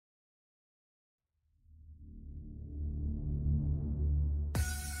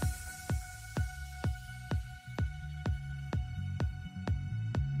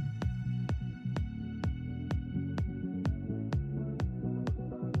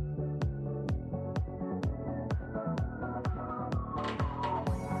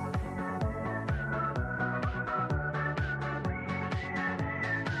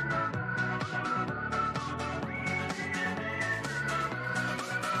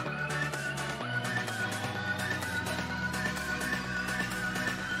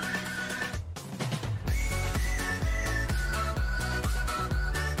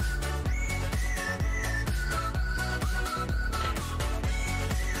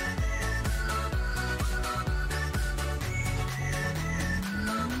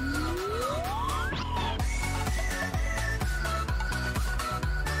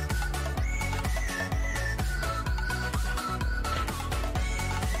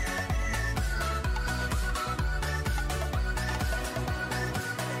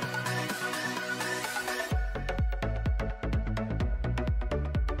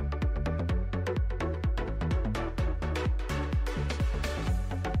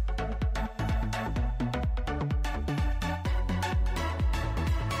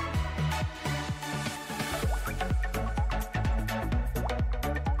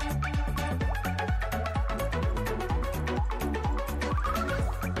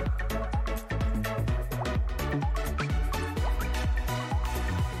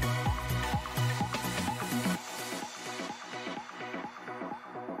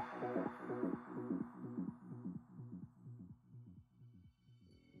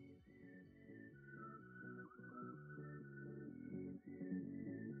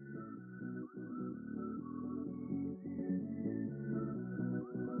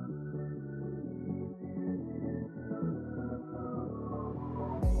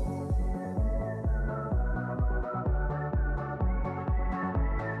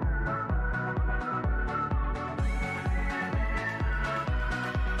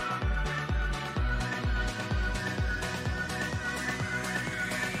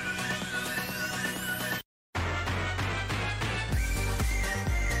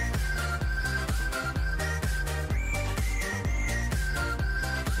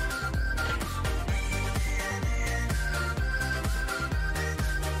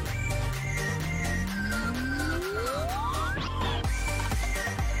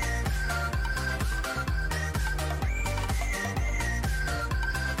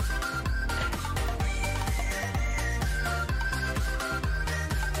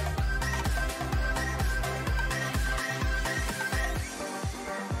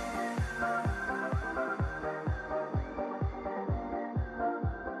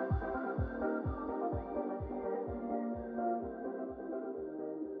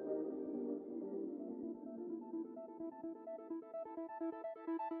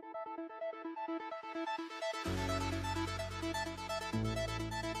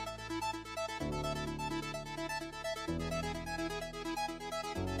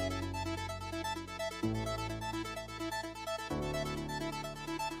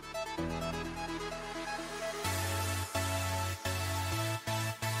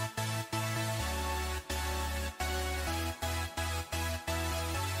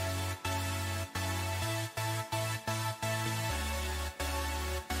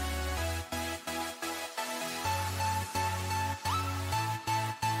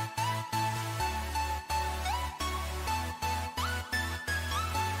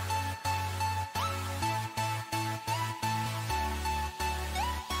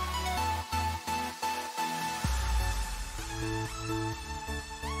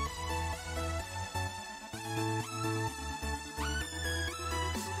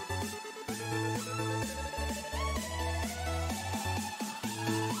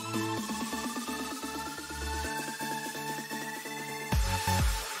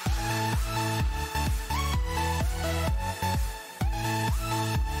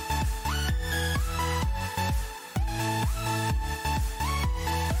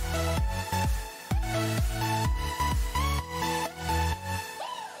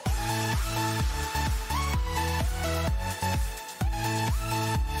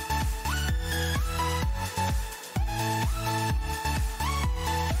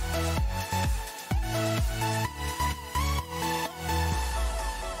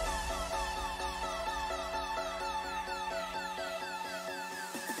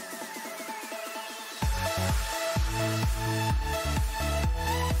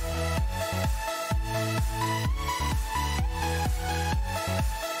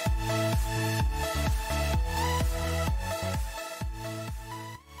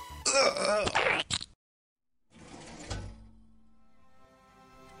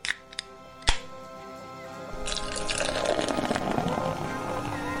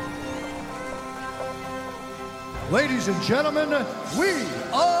Ladies and gentlemen, we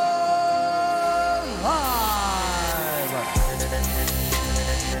are live!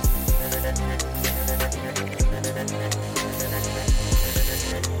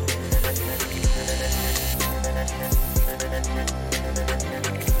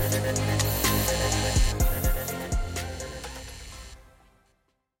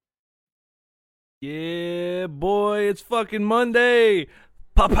 Yeah, boy, it's fucking Monday.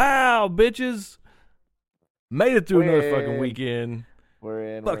 Pow, bitches. Made it through another fucking weekend.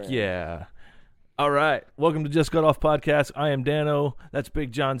 We're in. Fuck yeah. All right. Welcome to Just Got Off Podcast. I am Dano. That's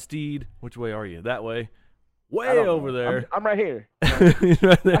Big John Steed. Which way are you? That way? Way over there. I'm right here. He's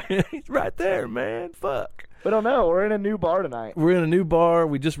right there. He's right there, man. Fuck. We don't know. We're in a new bar tonight. We're in a new bar.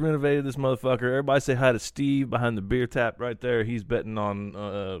 We just renovated this motherfucker. Everybody say hi to Steve behind the beer tap right there. He's betting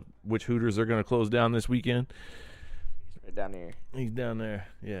on which Hooters are going to close down this weekend. Right down here. He's down there.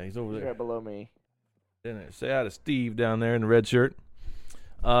 Yeah, he's over He's there. right below me. Say hi to Steve down there in the red shirt.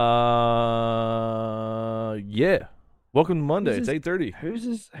 Yeah. Welcome to Monday. It's 8:30.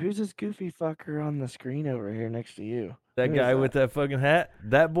 Who's this goofy fucker on the screen over here next to you? That Who guy is with that fucking hat,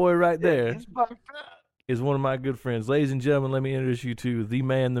 that boy right there, He's fucked up. is one of my good friends. Ladies and gentlemen, let me introduce you to the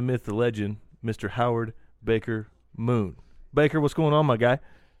man, the myth, the legend, Mr. Howard Baker Moon. Baker, what's going on, my guy?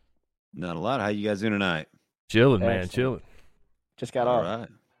 Not a lot. How you guys doing tonight? Chilling, man, Excellent. chilling. Just got All off. right.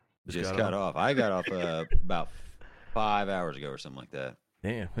 Just got off. I got off about 5 hours ago or something like that.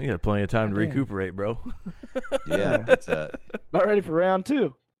 Damn, you got plenty of time to Damn. recuperate, bro. Yeah, it's Not ready for round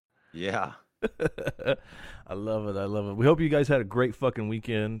two. yeah. I love it. I love it. We hope you guys had a great fucking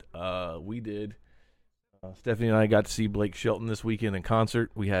weekend. We did. Stephanie and I got to see Blake Shelton this weekend in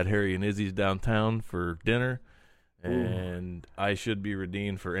concert. We had Harry and Izzy's downtown for dinner. And I should be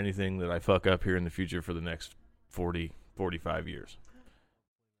redeemed for anything that I fuck up here in the future for the next 40, 45 years.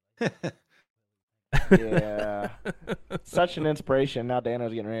 Yeah. Such an inspiration. Now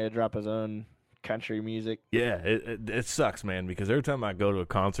Dano's getting ready to drop his own country music. Yeah, it sucks, man, because every time I go to a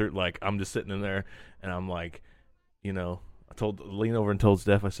concert, like, I'm just sitting in there, and I'm like, you know, lean over and told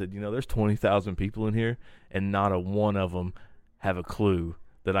Steph, I said, you know, there's 20,000 people in here, and not a one of them have a clue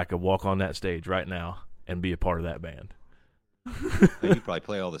that I could walk on that stage right now and be a part of that band. You probably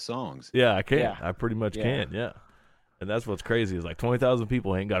play all the songs. Yeah, I can. Yeah. I pretty much Yeah. can, yeah. And that's what's crazy is like 20,000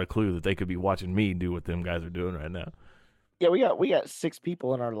 people ain't got a clue that they could be watching me do what them guys are doing right now. Yeah, we got 6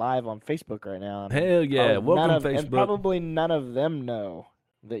 people in our live on Facebook right now. and Hell yeah. Welcome, And Facebook. probably none of them know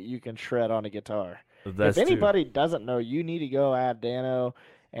that you can shred on a guitar. That's if true. anybody doesn't know, you need to go add Dano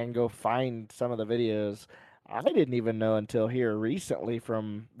and go find some of the videos. I didn't even know until here recently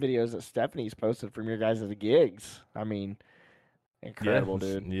from videos that Stephanie's posted from your guys' gigs. I mean, incredible,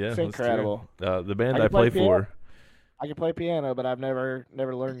 dude. Yeah, It's that's incredible. true. The band I I can play play piano. for, I can play piano, but I've never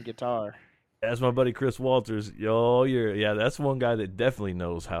learned guitar. that's my buddy Chris Walters. Yeah, that's one guy that definitely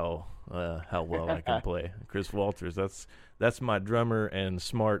knows how well I can play. Chris Walters, that's my drummer and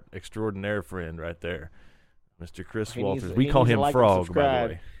smart extraordinaire friend right there, Mr. Chris Walters. We call him Frog, by the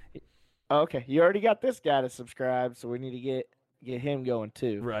way. Okay, you already got this guy to subscribe, so we need to get him going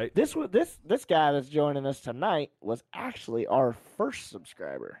too. Right. This guy that's joining us tonight was actually our first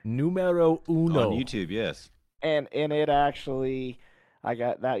subscriber. Numero uno. On YouTube, yes. And it actually,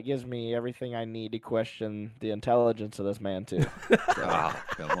 that gives me everything I need to question the intelligence of this man too. Oh,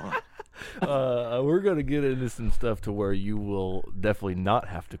 come on. We're going to get into some stuff to where you will definitely not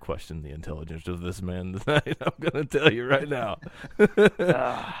have to question the intelligence of this man tonight. I'm going to tell you right now.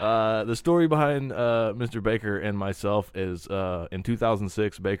 The story behind Mr. Baker and myself is in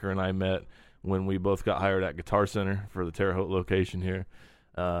 2006, Baker and I met when we both got hired at Guitar Center for the Terre Haute location here.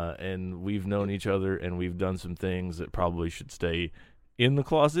 And we've known each other, and we've done some things that probably should stay in the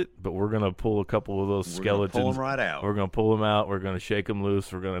closet, but we're going to pull a couple of those skeletons. Pull them right out. We're going to pull them out. We're going to shake them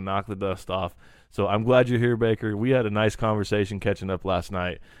loose. We're going to knock the dust off. So I'm glad you're here, Baker. We had a nice conversation catching up last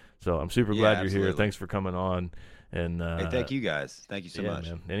night. So I'm super glad you're absolutely. here. Thanks for coming on. And Hey, thank you guys. Thank you so much.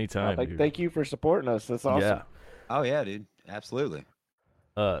 Man, anytime. dude. Thank you for supporting us. That's awesome. Yeah. Oh yeah, dude. Absolutely.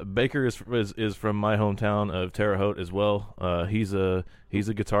 Baker is from my hometown of Terre Haute as well. He's a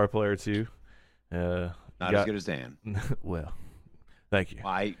guitar player too. Not as good as Dan. Well, thank you.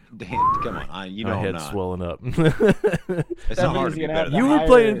 Dan, come on. You know My I'm head's not. swelling up. It's not hard to be better. You were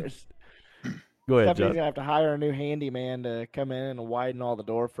playing. Go ahead, Stephanie's John. gonna have to hire a new handyman to come in and widen all the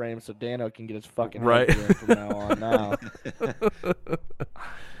door frames so Dano can get his fucking Right. head in from now on. Now,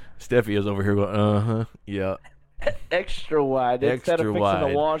 Steffi is over here going, yeah. Extra wide. Instead Extra of fixing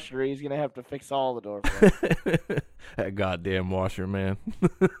wide. the washer, he's gonna have to fix all the door frames. That goddamn washer, man.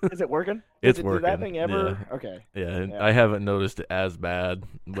 Is it working? It's Did working. that thing ever? Yeah. Okay. Yeah, and Yeah. I haven't noticed it as bad,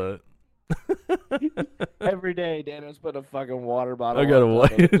 but Every day, Dano's put a fucking water bottle. I gotta on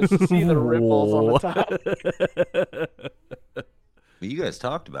top of it wait. just to see the ripples on the top. But you guys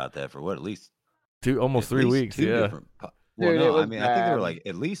talked about that for what, at least Almost at 3 least weeks. two Yeah. different well, Dude, it no, I was mean, I think there were bad. like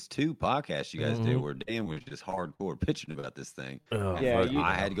at least 2 podcasts you guys did Mhm. where Dan was just hardcore pitching about this thing. Oh, Yeah, fuck.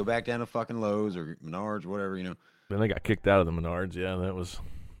 I had to go back down to fucking Lowe's or Menards, whatever, you know. Then I got kicked out of the Menards. Yeah, that was.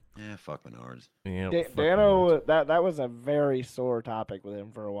 Yeah, fuck Menards. Yeah, fuck Menards. Dano, that was a very sore topic with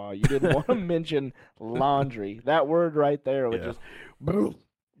him for a while. You didn't want to mention laundry. That word right there was Yeah. just boom,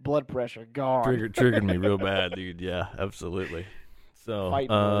 blood pressure gone. Triggered me real bad, dude. Yeah, absolutely. So,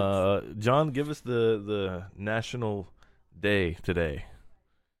 Fighting John, give us the national day today.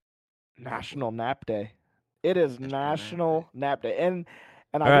 National Nap Day. It is National Nap Day, and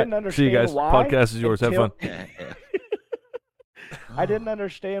All I right, didn't understand see you guys. why. Podcast is yours. Have until- fun. Yeah, yeah. I didn't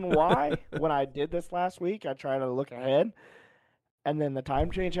understand why when I did this last week. I tried to look ahead, and then the time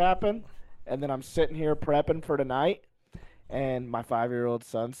change happened, and then I'm sitting here prepping for tonight, and my 5-year-old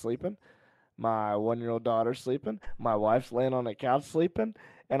son's sleeping, my 1-year-old daughter's sleeping, my wife's laying on the couch sleeping,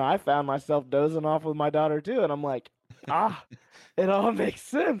 and I found myself dozing off with my daughter too, and I'm like, it all makes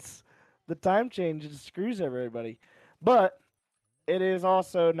sense. The time change just screws everybody, but it is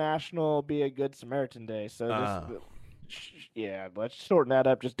also National Be a Good Samaritan Day, so just. Yeah, let's shorten that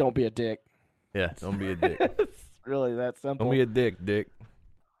up. Just don't be a dick. Yeah, don't be a dick. It's really that simple. Don't be a dick.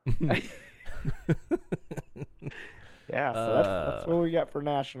 Yeah, so that's what we got for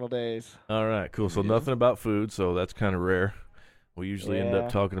national days. All right, cool. So Yeah. nothing about food, so that's kind of rare. We usually end Yeah. up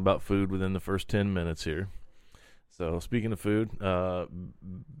talking about food within the first 10 minutes here. So speaking of food,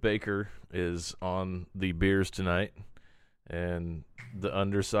 Baker is on the beers tonight, and the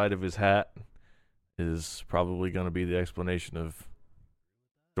underside of his hat is probably going to be the explanation of the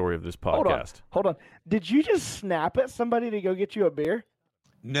story of this podcast. Hold on. Did you just snap at somebody to go get you a beer?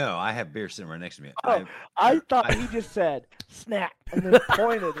 No, I have beer sitting right next to me. Oh, I thought he just said snap and then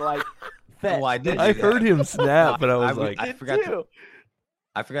pointed like that. Well, I did. I do that. heard him snap, but I was like, I did forgot too.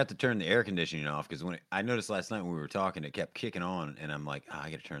 I forgot to turn the air conditioning off because I noticed last night when we were talking, it kept kicking on, and I'm like, I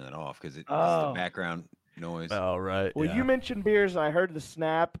got to turn that off because it's Oh. the background noise. all right. Well, yeah. you mentioned beers, and I heard the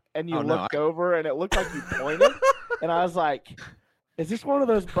snap, and you Oh, no, looked over, and it looked like you pointed, and I was like, "Is this one of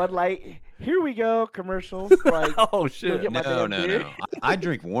those Bud Light? Here we go commercials." Like, Oh, go shit. get my No, damn no, beer. no. I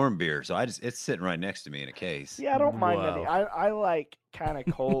drink warm beer, so it's sitting right next to me in a case. Yeah, I don't mind Wow. any. I like kind of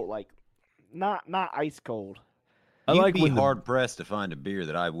cold, like not ice cold. I You'd like be when the- hard pressed to find a beer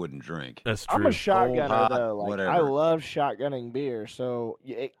that I wouldn't drink. That's true. I'm a shotgunner hot, though. Like I whatever. love shotgunning beer, so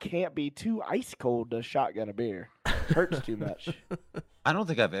it can't be too ice cold to shotgun a beer. Hurts too much. I don't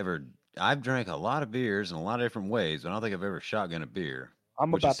think I've drank a lot of beers in a lot of different ways, but I don't think I've ever shotgun a beer.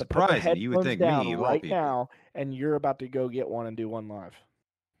 I'm Which about is to put the surprising. You would headphones think me, down of all right people. now, and you're about to go get one and do one live.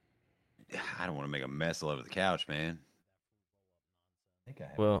 I don't want to make a mess all over the couch, man.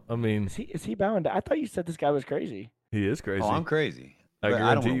 Well, I mean, Is he bowing down? I thought you said this guy was crazy. he is crazy. Oh, I'm crazy. I But I don't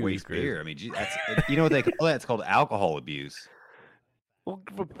guarantee want you to he's waste crazy. beer. I mean, gee, you know what they call that? It's called alcohol abuse. Well,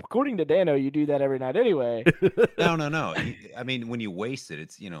 according to Dano, you do that every night anyway. No. I mean, when you waste it,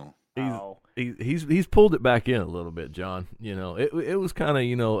 it's Oh. He's pulled it back in a little bit, John. You know, it was kind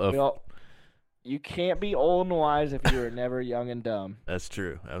of Well, you can't be old and wise if you were never young and dumb. that's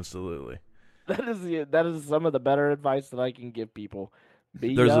true, absolutely. That is some of the better advice that I can give people.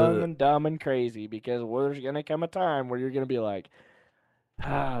 Be There's young a- and dumb and crazy, because there's gonna come a time where you're gonna be like,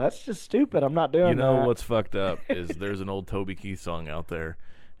 that's just stupid. I'm not doing You know that. what's fucked up is there's an old Toby Keith song out there,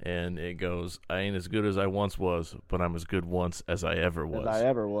 and it goes, "I ain't as good as I once was, but I'm as good once as I ever was." As I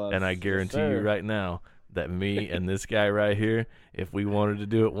ever was. And I Yes, guarantee you sir. right now that me and this guy right here, if we wanted to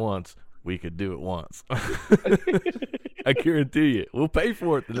do it once, we could do it once. I guarantee you. We'll pay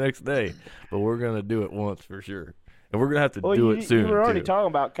for it the next day, but we're gonna do it once for sure, and we're gonna have to Well, do you, it soon you were already too. talking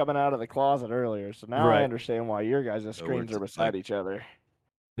about coming out of the closet earlier, so now Right. I understand why your guys' we're screens are just beside like- each other.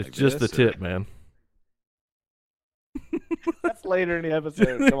 It's like just the this, or- tip, man. That's later in the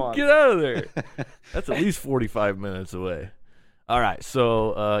episode. Come on. Get out of there. That's at least 45 minutes away. All right.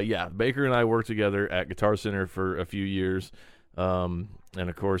 So, yeah, Baker and I worked together at Guitar Center for a few years. And,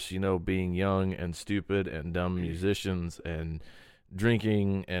 of course, being young and stupid and dumb musicians and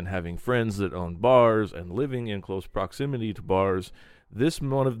drinking and having friends that own bars and living in close proximity to bars,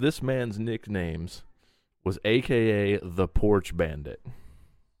 one of this man's nicknames was AKA the Porch Bandit.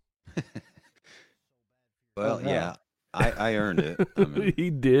 Well, Oh, no. yeah, I earned it. I mean, He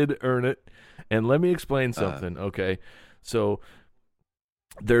did earn it. And let me explain something, okay? So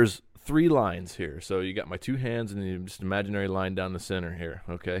there's 3 lines here. So you got my 2 hands and then just an imaginary line down the center here,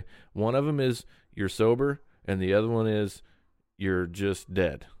 okay? One of them is you're sober, and the other one is you're just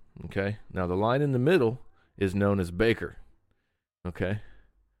dead, okay? Now the line in the middle is known as Baker, okay?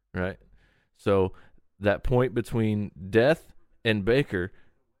 Right? So that point between death and Baker,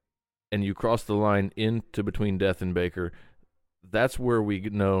 and you cross the line into between death and Baker, that's where we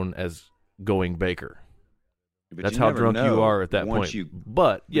get known as going Baker. But that's you how never drunk you know are at that once point. You,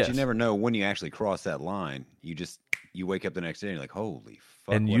 but yes, you never know when you actually cross that line. You wake up the next day and you're like, holy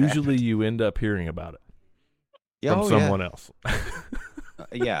fuck. and what usually happened? you end up hearing about it Yeah, from someone else.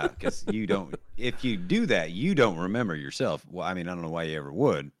 Yeah, because you don't. If you do that, you don't remember yourself. Well, I mean, I don't know why you ever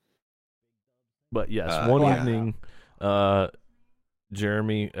would. But yes, one yeah. evening,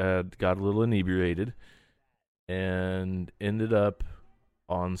 Jeremy got a little inebriated and ended up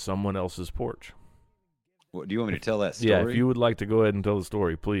on someone else's porch. What, do you want me to tell that story? Yeah, if you would like to go ahead and tell the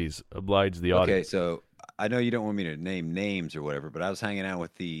story, please oblige the Okay, audience. so I know you don't want me to name names or whatever, but I was hanging out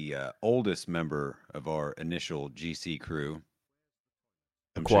with the oldest member of our initial GC crew.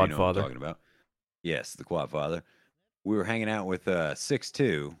 The I'm sure Quad you know what I'm Father. talking about. Yes, the Quad Father. We were hanging out with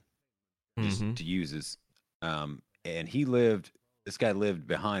 6'2", just Mhm. to use his, and this guy lived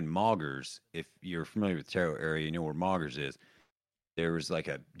behind Maugers. If you're familiar with the Terrell area, you know where Maugers is. There was like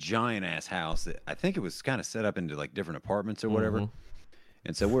a giant ass house that I think it was kind of set up into like different apartments or whatever. Mhm.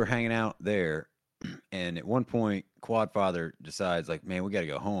 And so we're hanging out there. And at one point, Quad Father decides like, man, we got to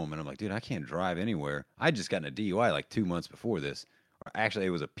go home. And I'm like, dude, I can't drive anywhere. I just gotten a DUI like 2 months before this. Or actually, it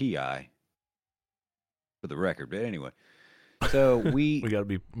was a PI for the record. But anyway, so We gotta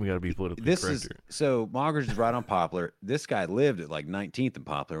be politically this correct is here. so Maugers is right on Poplar. This guy lived at like 19th and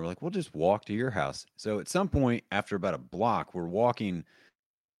Poplar. We're like, we'll just walk to your house. So at some point after about a block, we're walking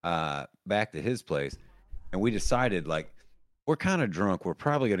back to his place, and we decided like we're kind of drunk. We're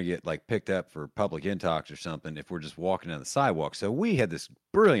probably gonna get like picked up for public intox or something if we're just walking down the sidewalk. So we had this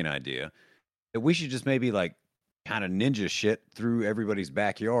brilliant idea that we should just maybe like kind of ninja shit through everybody's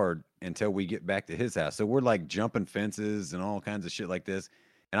backyard until we get back to his house. So we're like jumping fences and all kinds of shit like this.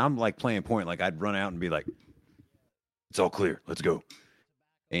 And I'm like playing point, like I'd run out and be like, it's all clear, let's go.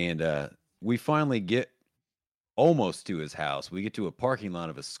 And we finally get almost to his house. We get to a parking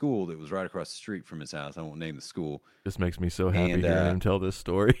lot of a school that was right across the street from his house. I won't name the school. This makes me so happy And, hearing him tell this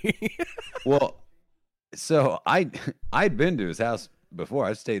story. Well, so I'd been to his house before.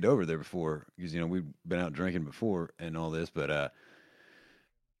 I stayed over there before because, you know, we've been out drinking before and all this, but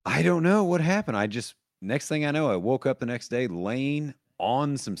I don't know what happened. Next thing I know, I woke up the next day laying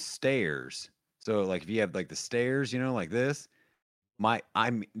on some stairs. So like if you have like the stairs, you know, like this,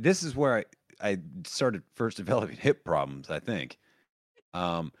 this is where I started first developing hip problems, I think.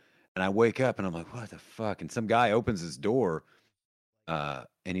 And I wake up and I'm like, what the fuck? And some guy opens his door,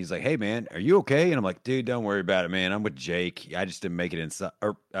 and he's like, hey man, are you okay? And I'm like, dude, don't worry about it, man. I'm with Jake. I just didn't make it inside,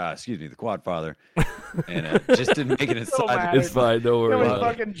 or excuse me, the Quad Father, and just didn't make it inside. matter. It's fine, don't worry There was about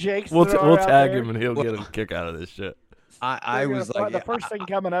it. fucking Jake's We'll throwing out tag there. him and he'll get a kick out of this shit. I They're was gonna like, the first thing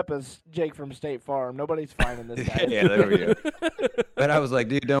coming up is Jake from State Farm. Nobody's finding this guy. yeah, there we go. But I was like,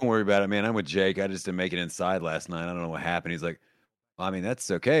 dude, don't worry about it, man. I'm with Jake. I just didn't make it inside last night. I don't know what happened. He's like, well, I mean,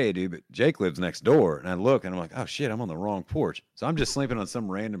 that's okay, dude, but Jake lives next door. And I look and I'm like, oh shit, I'm on the wrong porch. So I'm just sleeping on some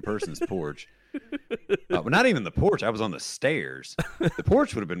random person's porch. But not even the porch. I was on the stairs. The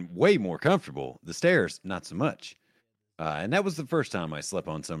porch would have been way more comfortable. The stairs, not so much. And that was the first time I slept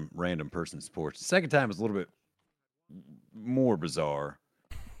on some random person's porch. The second time was a little bit more bizarre.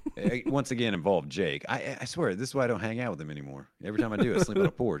 It once again involved Jake. I swear, this is why I don't hang out with him anymore. Every time I do, I sleep on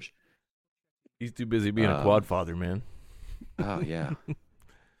a porch. He's too busy being a quad father, man. Oh, yeah.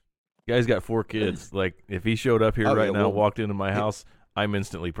 Guy's got 4 kids. Like, if he showed up here Oh, right yeah, now, well, walked into my house, I'm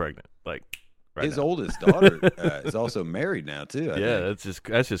instantly pregnant. Like, right His now. oldest daughter is also married now, too. I Yeah, think.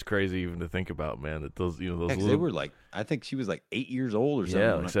 that's just crazy even to think about, man. That those Yeah, 'cause little, they were like, I think she was like 8 years old or something.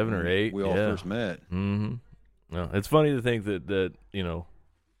 Yeah, when like 7 or 8. We all yeah. first met. Mm-hmm. No, it's funny to think that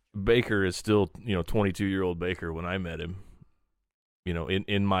Baker is still 22-year-old Baker when I met him.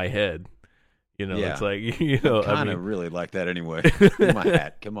 In my head, Yeah. it's like Kind of really like that anyway. In my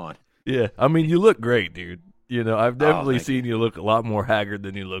hat. Come on. Yeah, I mean, you look great, dude. I've definitely thank seen you look a lot more haggard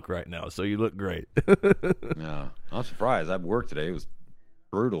than you look right now. So you look great. No, I'm surprised. I worked today. It was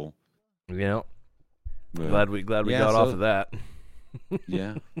brutal. Yeah, But, glad we yeah, got off so- of that.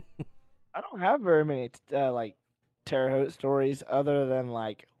 yeah. I don't have very many like Terre Haute stories other than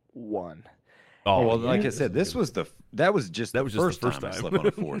like one. Oh, Well, yeah. like I said, that was just the first time I slept on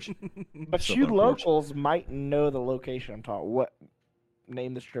a porch. But Slept you on a porch. locals might know the location I'm talking. What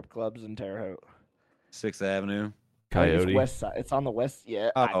Name the strip clubs in Terre Haute. 6th Avenue. I think Coyote. It's west side. It's on the west.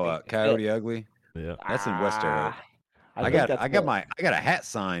 Yeah. I think it's Coyote it. Ugly. Yeah. That's in West Terre Haute. I I think got that's it. I got a hat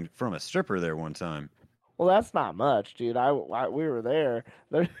signed from a stripper there one time. Well, that's not much, dude. We were there.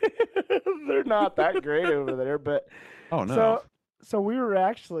 They're they're not that great over there, but Oh no. so we were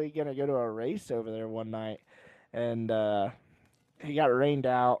actually gonna go to a race over there one night, and he got rained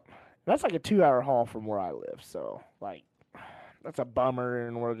out. That's like a 2-hour haul from where I live, so like that's a bummer.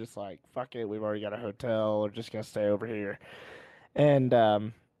 And we're just like, fuck it, we've already got a hotel. We're just gonna stay over here, and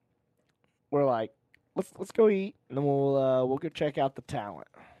we're like, let's go eat, and then we'll go check out the talent.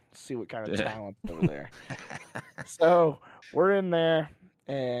 See what kind of talent's over there. So we're in there,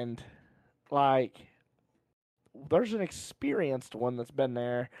 and like, there's an experienced one that's been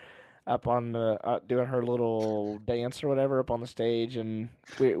there up on the doing her little dance or whatever up on the stage, and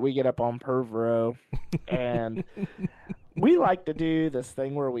we get up on Perv Row, and we like to do this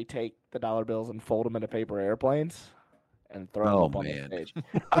thing where we take the dollar bills and fold them into paper airplanes and throw them up on the stage.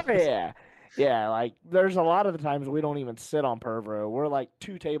 Oh yeah. Yeah, like there's a lot of the times we don't even sit on Perv Row. We're like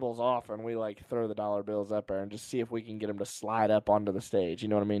 2 tables off, and we like throw the dollar bills up there and just see if we can get them to slide up onto the stage. You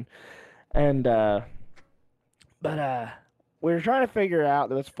know what I mean? And we were trying to figure out.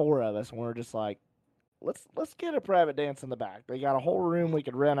 There was 4 of us, and we are just like, let's get a private dance in the back. They got a whole room we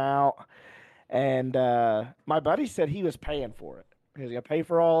could rent out, and my buddy said he was paying for it. He was gonna pay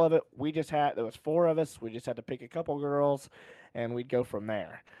for all of it. There was 4 of us. We just had to pick a couple girls, and we'd go from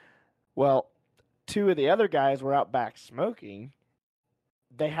there. Well, 2 of the other guys were out back smoking.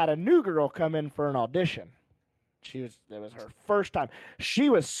 They had a new girl come in for an audition. It was her first time. She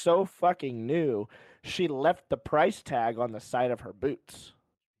was so fucking new. She left the price tag on the side of her boots.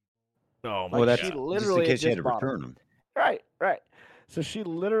 Oh Well, that's she just in literally case you had to bought return them. Right. So she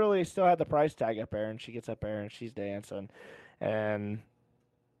literally still had the price tag up there, and she gets up there and she's dancing. And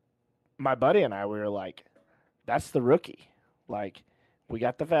my buddy and I, we were like, that's the rookie. Like, we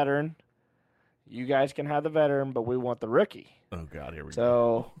got the veteran. You guys can have the veteran, but we want the rookie. Oh God, here we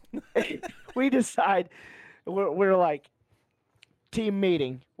go. So we decide we're like, team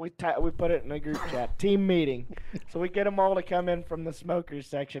meeting. We put it in a group chat. Team meeting. So we get them all to come in from the smokers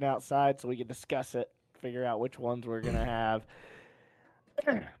section outside so we can discuss it, figure out which ones we're gonna have,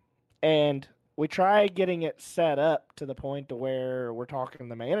 and we try getting it set up to the point to where we're talking to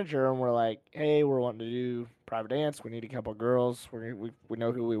the manager and we're like, hey, we're wanting to do private dance. We need a couple girls. We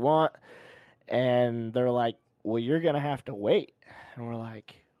know who we want. And they're like, well, you're going to have to wait. And we're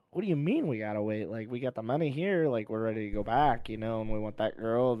like, what do you mean we got to wait? Like, we got the money here. Like, we're ready to go back, and we want that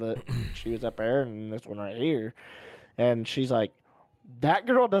girl that she was up there and this one right here. And she's like, that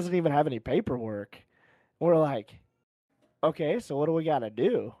girl doesn't even have any paperwork. We're like, okay, so what do we got to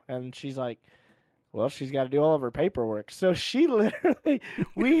do? And she's like, well, she's got to do all of her paperwork. So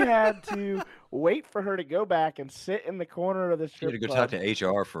we had to wait for her to go back and sit in the corner of the strip You had to go club, talk to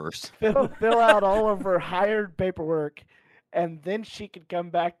HR first. fill out all of her hired paperwork, and then she could come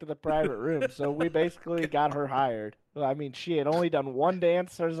back to the private room. So we basically got her hired. Well, I mean, she had only done 1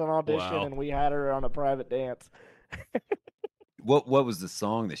 dance as an audition, Wow. and we had her on a private dance. What was the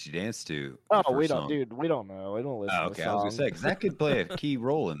song that she danced to? Oh, we don't know. We don't listen Oh, to okay. songs. I was gonna say because that could play a key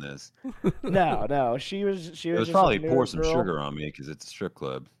role in this. No, she was. It was just probably a newer pour some girl. sugar on me because it's a strip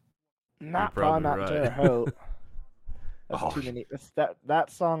club. Probably not right. Terre Haute. That's Oh. too many.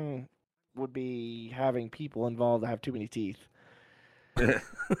 That song would be having people involved that have too many teeth,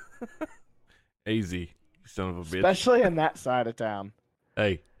 AZ, you son of a bitch. especially in that side of town.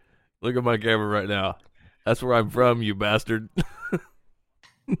 Hey, look at my camera right now. That's where I'm from, you bastard.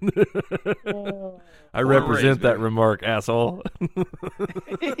 I represent that remark, asshole.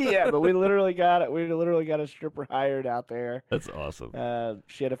 Yeah, but we literally got it. We literally got a stripper hired out there. That's awesome.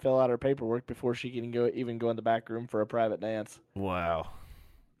 She had to fill out her paperwork before she can even go in the back room for a private dance. Wow.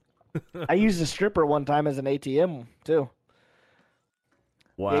 I used a stripper one time as an ATM too.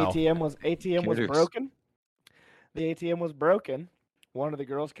 Wow. The ATM was Curious. broken. The ATM was broken. One of the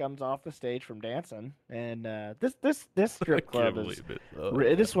girls comes off the stage from dancing, and this strip club Can't is believe it.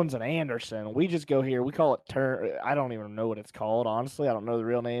 Oh. this one's an Anderson. We just go here. We call it turn. I don't even know what it's called. Honestly, I don't know the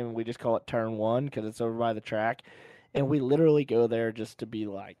real name. We just call it Turn 1 because it's over by the track, and we literally go there just to be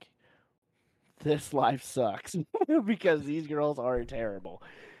like, this life sucks because these girls are terrible.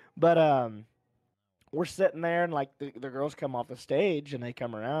 But we're sitting there, and like the girls come off the stage, and they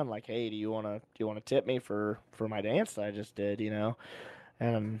come around like, hey, do you wanna tip me for my dance that I just did,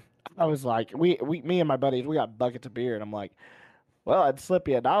 And I was like, me and my buddies, we got buckets of beer, and I'm like, well, I'd slip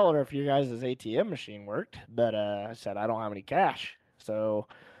you $1 if your guys' ATM machine worked, but I said I don't have any cash, so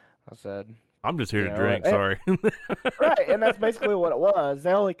I said, I'm just here You to know, drink. and- Sorry. Right, and that's basically what it was.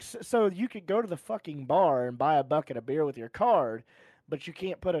 So you could go to the fucking bar and buy a bucket of beer with your card, but you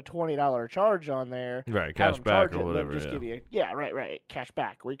can't put a $20 charge on there. Right, have cash them back charge or it, and then whatever. just Yeah. give you right, cash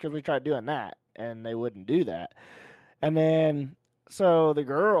back. Because we tried doing that, and they wouldn't do that. And then so the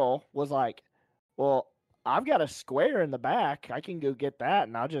girl was like, "Well, I've got a square in the back. I can go get that,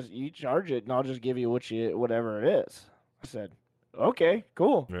 and you charge it, and I'll just give you whatever it is." I said, "Okay,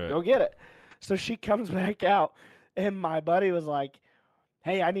 cool, Right. go get it." So she comes back out, and my buddy was like,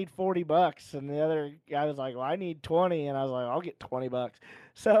 "Hey, I need $40," and the other guy was like, "Well, I need 20," and I was like, "I'll get $20."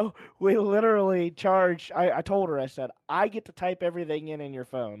 So we literally charged. I told her, I said, "I get to type everything in your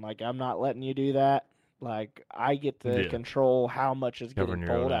phone. Like, I'm not letting you do that. Like, I get to Yeah. control how much is Covering getting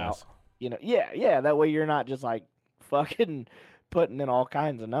your own pulled out. ass. You know, yeah. That way you're not just like fucking putting in all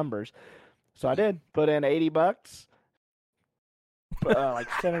kinds of numbers." So I did put in $80, like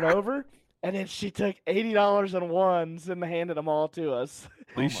sent it over, and then she took $80 in ones and handed them all to us.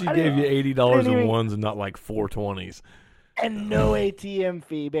 At least she I gave you didn't- $80 I in didn't even- ones and not like 420s. And no ATM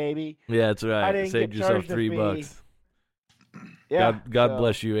fee, baby. Yeah, that's I right. didn't Saved get yourself charged a fee. $3. Yeah. God so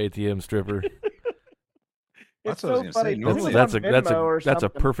bless you, ATM stripper. It's That's what I was so gonna say. funny. 'cause it Normally- was That's on a Venmo or that's a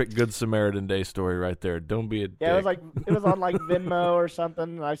something. perfect Good Samaritan Day story right there. Don't be a Yeah, it was dick. like it was on like Venmo or something.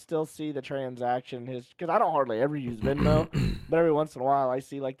 And I still see the transaction because I don't hardly ever use Venmo, but every once in a while I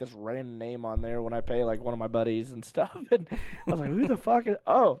see like this random name on there when I pay like one of my buddies and stuff. And I was like, "Who the fuck is?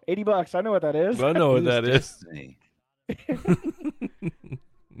 Oh, $80. I know what that is." I know what Who's that is. Destiny?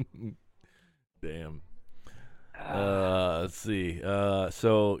 Damn. Let's see.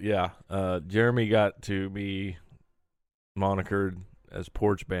 So yeah, Jeremy got to be monikered as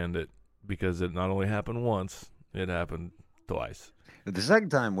Porch Bandit because it not only happened once, it happened twice. The second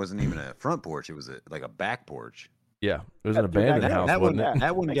time wasn't even a front porch; it was like a back porch. Yeah, it was an Dude, that- abandoned that- house, that wasn't one, it?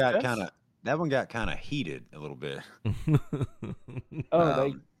 that one Makes got sense. kind of that one got kind of heated a little bit. Oh,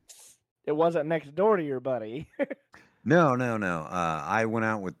 Um, it wasn't next door to your buddy. No. I went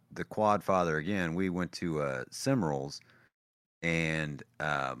out with the quad father again. We went to Cimarrons, and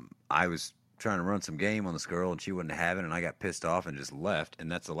I was trying to run some game on this girl, and she wouldn't have it, and I got pissed off and just left.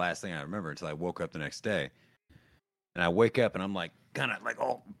 And that's the last thing I remember until I woke up the next day. And I wake up, and I'm like kind of like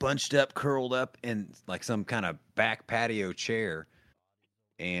all bunched up, curled up in like some kind of back patio chair,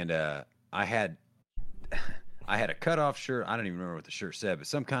 and I had a cutoff shirt. I don't even remember what the shirt said, but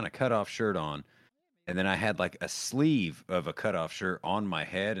some kind of cutoff shirt on. And then I had like a sleeve of a cutoff shirt on my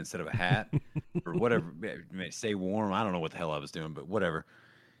head instead of a hat or whatever. Stay warm. I don't know what the hell I was doing, but whatever.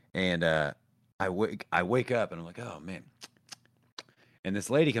 And I wake up and I'm like, oh man. And this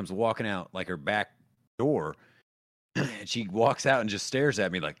lady comes walking out like her back door, and she walks out and just stares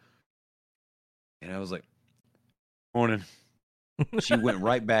at me like, and I was like, morning. She went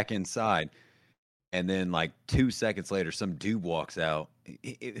right back inside. And then, like 2 seconds later, some dude walks out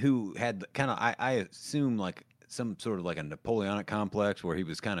who had kind of, I assume, like some sort of like a Napoleonic complex where he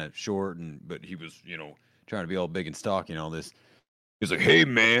was kind of short, but he was, trying to be all big and stocky and all this. He was like, hey,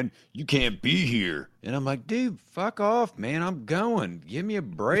 man, you can't be here. And I'm like, dude, fuck off, man. I'm going. Give me a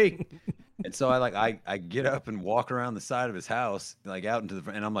break. And so I get up and walk around the side of his house, like out into the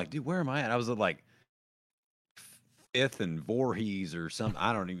front. And I'm like, dude, where am I at? I was at like 5th and Voorhees or something.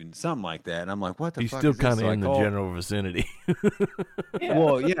 I don't even, something like that. And I'm like, what the He's fuck still is this? kind So of I in the call- general vicinity. Yeah.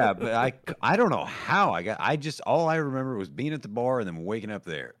 Well, yeah, but I don't know how all I remember was being at the bar and then waking up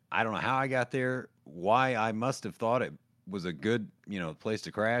there. I don't know how I got there, why I must have thought it was a good, place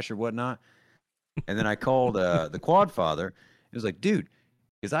to crash or whatnot. And then I called the quad father. It was like, dude,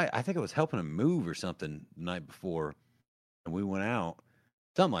 because I think I was helping him move or something the night before, and we went out.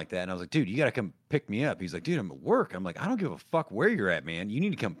 Something like that. And I was like, dude, you got to come pick me up. He's like, dude, I'm at work. I'm like, I don't give a fuck where you're at, man. You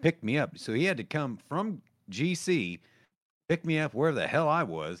need to come pick me up. So he had to come from GC, pick me up wherever the hell I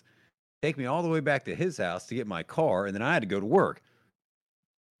was, take me all the way back to his house to get my car, and then I had to go to work.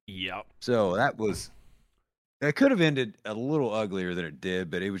 Yep. So that could have ended a little uglier than it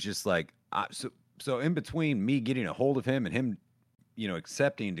did, but it was just like, so in between me getting a hold of him and him,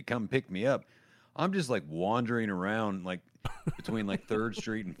 accepting to come pick me up, I'm just like wandering around like between like 3rd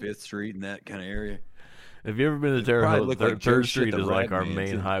Street and 5th Street and that kind of area. Have you ever been to It Terre probably Haute? looked like Joe 3rd shit Street the is like our Ragman,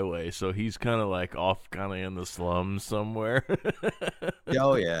 main too. highway, so he's kind of like off, kind of in the slums somewhere.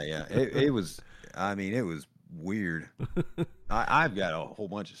 Oh yeah. It was. I mean, it was weird. I've got a whole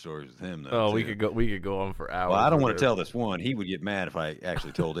bunch of stories with him though. Oh, we too. could go on for hours. Well, I don't with want to it. tell this one. He would get mad if I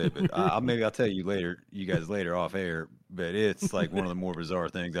actually told it, but maybe I'll tell you guys later off air. But it's like one of the more bizarre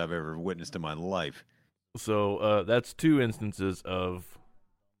things I've ever witnessed in my life. So that's 2 instances of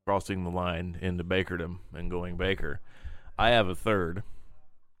crossing the line into Bakerdom and going Baker. I have a third.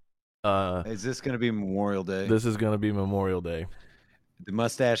 Is this going to be Memorial Day? This is going to be Memorial Day. The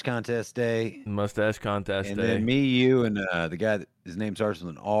mustache contest day. Mustache contest and day. Then me, you, and the guy that his name starts with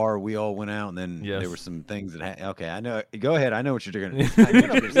an R. We all went out, and then Yes. there were some things that. Okay, I know. Go ahead. I know what you're doing.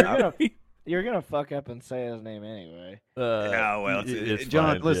 You're gonna fuck up and say his name anyway. Oh well, it's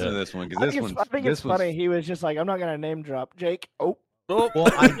John, fine, listen yeah. to this one I because think it's funny. He was just like, I'm not gonna name drop Jake. Oh, Well,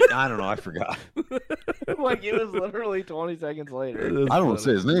 I don't know. I forgot. like it was literally 20 seconds later. I don't want to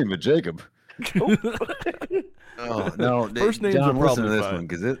say his name, but Jacob. Oh no! First names John, are listen to probably this fine. one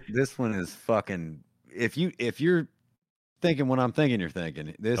because this one is fucking. If you're thinking what I'm thinking, you're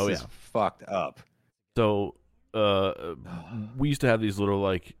thinking this is fucked up. So, we used to have these little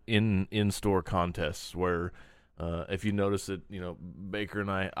like in-store contests where, if you notice that, Baker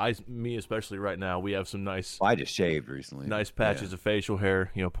and me especially right now, we have some nice. I just shaved recently. Nice patches of facial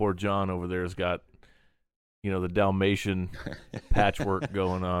hair. Poor John over there has got, the Dalmatian patchwork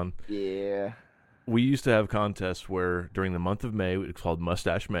going on. Yeah. We used to have contests where during the month of May, it's called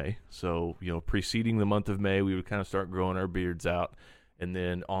Mustache May. So, preceding the month of May, we would kind of start growing our beards out. And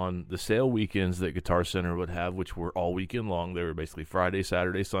then on the sale weekends that Guitar Center would have, which were all weekend long, they were basically Friday,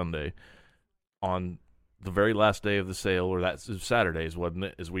 Saturday, Sunday. On the very last day of the sale, or that's Saturdays, wasn't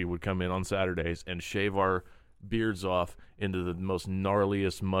it? Is we would come in on Saturdays and shave our beards off into the most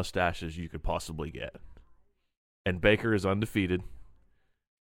gnarliest mustaches you could possibly get. And Baker is undefeated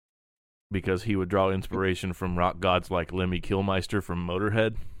because he would draw inspiration from rock gods like Lemmy Kilmister from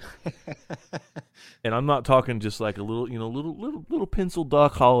Motorhead. And I'm not talking just like a little, little pencil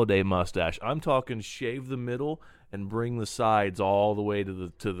Doc Holliday mustache. I'm talking shave the middle and bring the sides all the way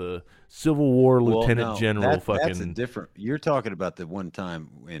to the Civil War Lieutenant General fucking. That's a different. You're talking about the one time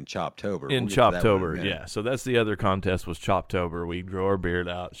in Choptober. In Choptober, yeah. So that's the other contest was Choptober. We'd grow our beard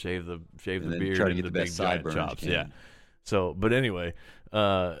out, shave the beard, try to get and the big best giant sideburns chops. you can. Yeah. So, but anyway,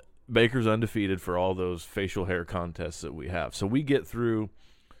 Baker's undefeated for all those facial hair contests that we have. So we get through.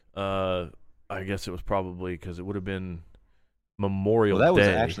 I guess it was probably because it would have been Memorial Day. That was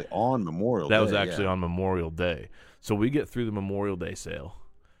actually on Memorial Day. That was actually on Memorial Day. So we get through the Memorial Day sale,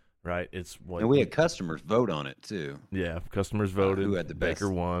 right? It's what, and we had customers vote on it too. Yeah, customers voted. Who had the best?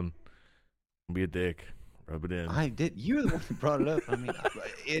 Baker won. Be a dick. Rub it in. I did. You're the one who brought it up. I mean,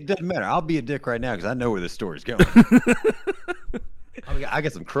 it doesn't matter. I'll be a dick right now because I know where this story's going. I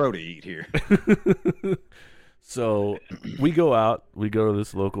got some crow to eat here. So we go out. We go to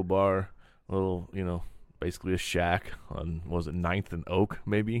this local bar, little, basically a shack on, was it 9th and Oak,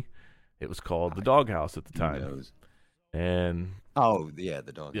 maybe? It was called the Doghouse at the time. And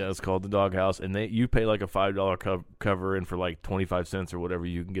the dog. Yeah, it's called the Doghouse, and you pay like a $5 cover, and for like 25 cents or whatever,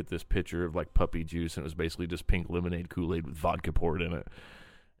 you can get this pitcher of like puppy juice, and it was basically just pink lemonade Kool-Aid with vodka poured in it.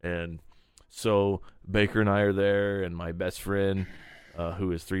 And so Baker and I are there, and my best friend,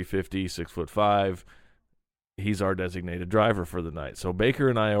 who is 350, 6'5", he's our designated driver for the night. So Baker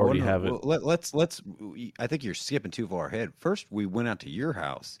and I already have it. Well, let's. I think you're skipping too far ahead. First, we went out to your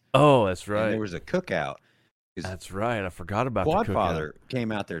house. Oh, that's right. And there was a cookout. That's right. I forgot about the Quadfather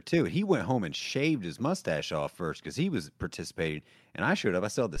came out there too. He went home and shaved his mustache off first because he was participating. And I showed up. I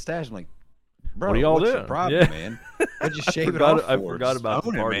saw the stash. I'm like, bro, what are y'all what's doing? your problem, man? I just shave it off. I forgot about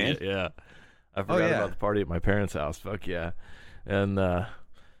the party. man. Yeah, I forgot about the party at my parents' house. Fuck yeah. And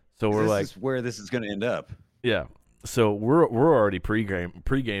so we're like, this is where this is going to end up. Yeah. So we're already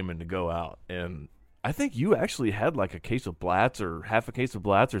pre-gaming to go out, and I think you actually had like a case of Blatz or half a case of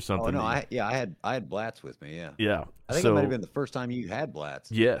Blatz or something. Oh no, I had Blatz with me. Yeah. Yeah. I think it might have been the first time you had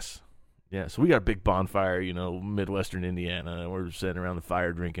Blatz. Yes. Yeah. So we got a big bonfire, Midwestern Indiana, and we're sitting around the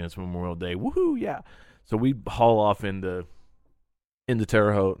fire drinking. It's Memorial Day. Woohoo! Yeah. So we haul off into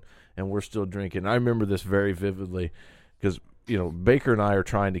Terre Haute, and we're still drinking. I remember this very vividly because Baker and I are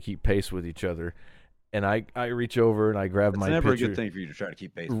trying to keep pace with each other. And I reach over and I grab my pitcher. It's never a good thing for you to try to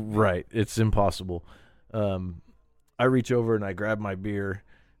keep pace. Right. It's impossible. I reach over and I grab my beer,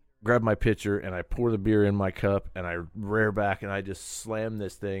 grab my pitcher, and I pour the beer in my cup, and I rear back and I just slam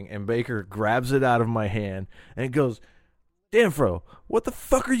this thing. And Baker grabs it out of my hand and it goes, "Danfro, what the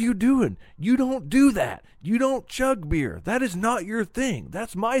fuck are you doing? You don't do that. You don't chug beer. That is not your thing.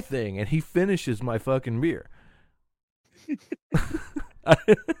 That's my thing." And he finishes my fucking beer.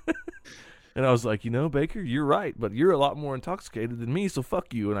 And I was like, Baker, you're right, but you're a lot more intoxicated than me, so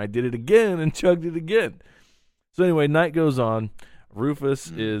fuck you. And I did it again and chugged it again. So anyway, night goes on.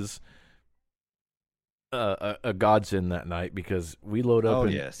 Rufus is a godsend that night because we load up.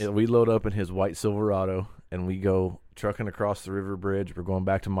 We load up in his white Silverado and we go trucking across the river bridge. We're going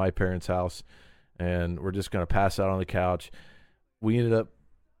back to my parents' house, and we're just gonna pass out on the couch. We ended up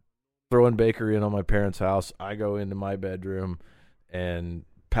throwing Baker in on my parents' house. I go into my bedroom and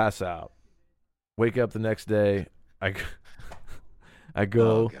pass out. Wake up the next day. I go.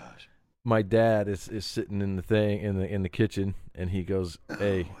 Oh gosh. My dad is sitting in the thing in the kitchen, and he goes,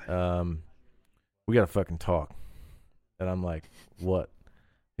 "Hey, we gotta fucking talk." And I'm like, "What?"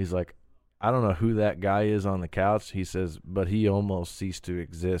 He's like, "I don't know who that guy is on the couch." He says, "But he almost ceased to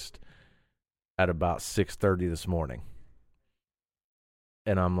exist at about 6:30 this morning."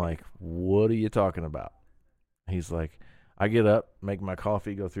 And I'm like, "What are you talking about?" He's like, "I get up, make my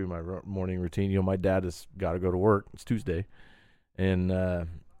coffee, go through my morning routine. You know, my dad has got to go to work. It's Tuesday." And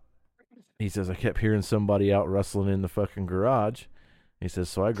he says, "I kept hearing somebody out rustling in the fucking garage." He says,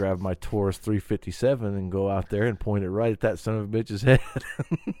 "So I grabbed my Taurus 357 and go out there and point it right at that son of a bitch's head."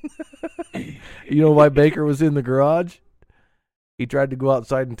 You know why Baker was in the garage? He tried to go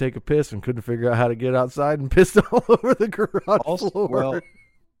outside and take a piss and couldn't figure out how to get outside and pissed all over the garage floor. Well,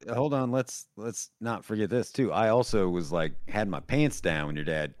 hold on. Let's not forget this too. I also was like had my pants down when your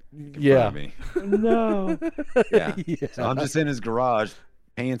dad confronted me. No. Yeah. Yeah. So I'm just in his garage,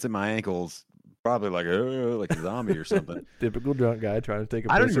 pants at my ankles, probably like a zombie or something. Typical drunk guy trying to take a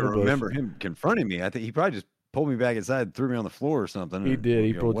piss. I don't in even a bush. remember him confronting me. I think he probably just pulled me back inside and threw me on the floor or something. He or, did. He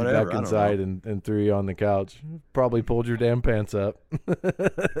you know, pulled whatever. you back inside and threw you on the couch. Probably pulled your damn pants up.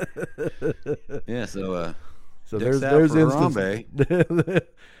 Yeah. So So dicks out there's for instance.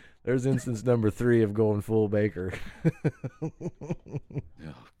 There's instance number 3 of going full Baker. oh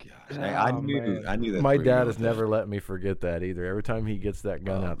gosh, I knew that. My dad has never let me forget that either. Every time he gets that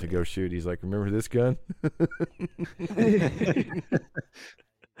gun out to go shoot, he's like, "Remember this gun?"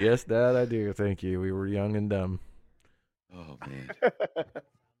 Yes, Dad, I do. Thank you. We were young and dumb. Oh man.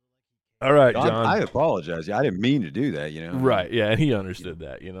 All right, John. I apologize. I didn't mean to do that. You know. Right? Yeah, and he understood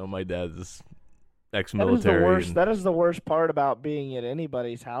that. You know, my dad's That ex-military. is the worst. That is the worst part about being at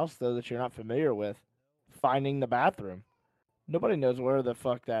anybody's house, though, that you're not familiar with. Finding the bathroom. Nobody knows where the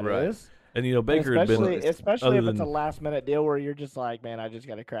fuck that Right. is. And you know, Baker had been Especially if other it's a than- last minute deal where you're just like, man, I just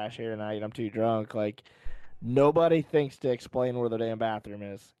got to crash here tonight. I'm too drunk. Like, nobody thinks to explain where the damn bathroom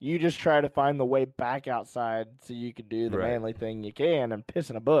is. You just try to find the way back outside so you can do the Right. manly thing you can and piss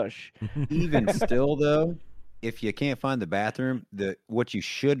in a bush. Even still, though, if you can't find the bathroom, what you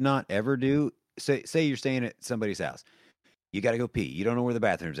should not ever do. Say you're staying at somebody's house, you got to go pee. You don't know where the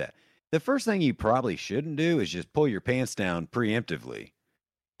bathroom's at. The first thing you probably shouldn't do is just pull your pants down preemptively,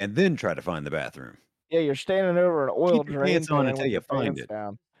 and then try to find the bathroom. Yeah, you're standing over an oil Keep your drain pants on pan until with you your find pants it.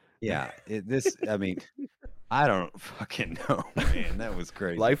 down. Yeah, I mean, I don't fucking know, man. That was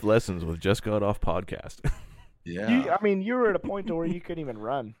crazy. Life lessons with Just Got Off podcast. Yeah, You were at a point to where you couldn't even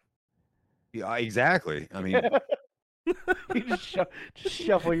run. yeah, exactly. I mean, You just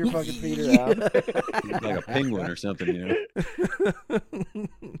shuffle your fucking feet around. like a penguin or something, you know.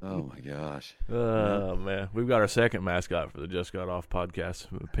 Oh my gosh. Oh man, we've got our second mascot for the Just Got Off podcast.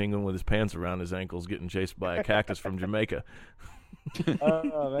 A penguin with his pants around his ankles, getting chased by a cactus from Jamaica.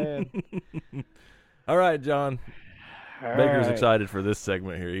 Oh man. All right, John. All Baker's right. excited for this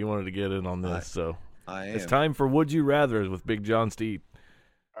segment here. He wanted to get in on this, so I am. it's time for Would You Rather with Big John Steed.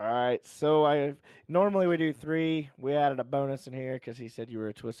 All right. So normally we do 3. We added a bonus in here because he said you were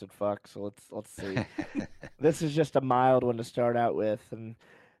a twisted fuck. So let's see. This is just a mild one to start out with. And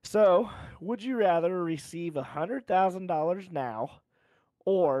so, would you rather receive $100,000 now,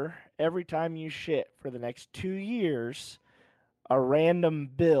 or every time you shit for the next 2 years, a random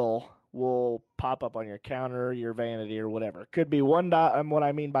bill will pop up on your counter, your vanity, or whatever? It could be $1. And what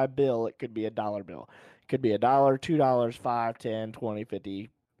I mean by bill, it could be a dollar bill. It could be $1, $2, $5, 10, 20, 50,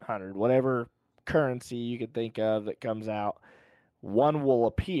 100, whatever currency you could think of that comes out. One will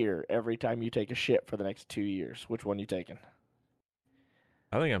appear every time you take a shit for the next 2 years. Which one you taking?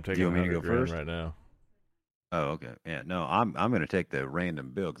 I think I'm taking you want me to 100 go grand first? right now. Oh, okay. Yeah, no, I'm going to take the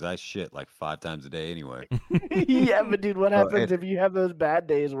random bill because I shit like 5 times a day anyway. Yeah, but dude, what Well, happens if you have those bad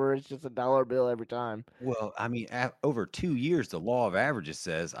days where it's just a dollar bill every time? Well, I mean, over 2 years, the law of averages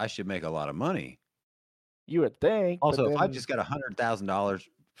says I should make a lot of money. You would think. but Also, if I then- just got $100,000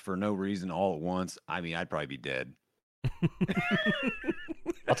 for no reason all at once, I mean, I'd probably be dead.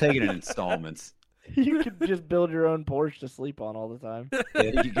 I'll take it in installments. you could just build your own Porch to sleep on all the time.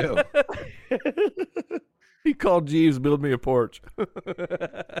 There you go. He called Jeeves, build me a porch.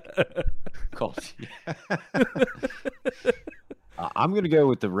 Called. I'm going to go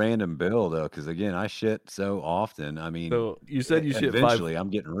with the random bill though, because again, I shit so often. I mean, So you said you shit eventually 5. I'm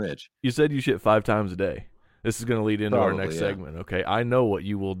getting rich. You said you shit 5 times a day. This is going to lead into our Probably, next yeah. segment. Okay, I know what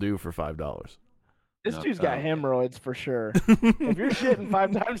you will do for $5. This No, dude's got oh, hemorrhoids for sure. If you're shitting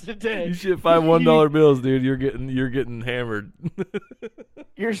 5 times a day, You shit five $1 bills, dude. You're getting hammered.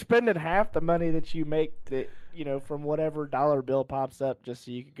 you're spending half the money that you make from whatever dollar bill pops up just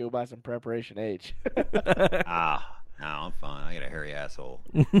so you can go buy some Preparation H. No, I'm fine. I got a hairy asshole.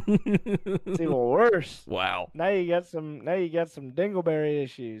 It's even worse. Wow. Now you got some dingleberry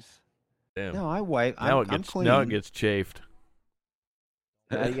issues. Damn. No, I wipe. Now I'm clean. it gets chafed.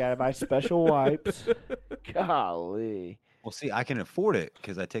 Now you gotta buy special wipes. Golly. Well, see, I can afford it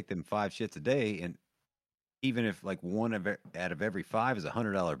because I take them 5 shits a day, and even if like one out of every 5 is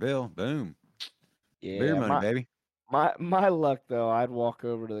 $100 bill, boom, Yeah, beer money, baby. My luck though, I'd walk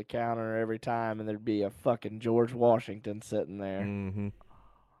over to the counter every time and there'd be a fucking George Washington sitting there. Mm-hmm.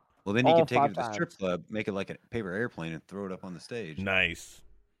 Well, then you All can take it 5 to the strip times. club, make it like a paper airplane, and throw it up on the stage. Nice.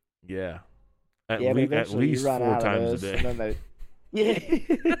 Yeah. At, Yeah, but at eventually least you run 4 out of times a those, day. and then they,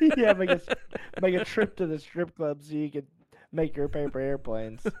 yeah, make a trip to the strip club so you can make your paper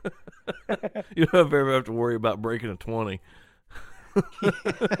airplanes. You don't ever have to worry about breaking a 20.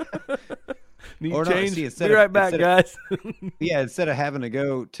 Need Or no, change? see, Be right back, guys. Yeah, instead of having to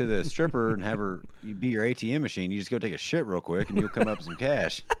go to the stripper and have her be your ATM machine, you just go take a shit real quick, and you'll come up with some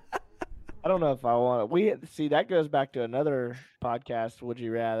cash. I don't know if I want to. That goes back to another podcast. Would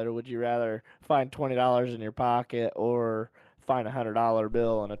you rather? Would you rather find $20 in your pocket or find $100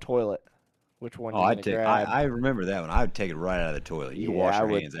 bill in a toilet? Which one? Oh, you I'd gonna take. grab? I remember that one. I would take it right out of the toilet. You can Yeah, wash I your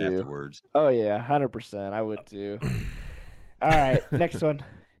would hands too. afterwards. Oh yeah, 100%. I would too. All right, next one.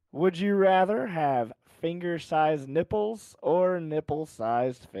 Would you rather have finger-sized nipples or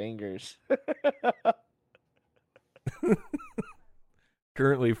nipple-sized fingers?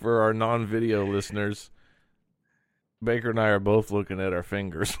 Currently, for our non-video listeners, Baker and I are both looking at our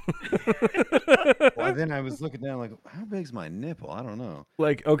fingers. Well, then I was looking down like, how big's my nipple? I don't know.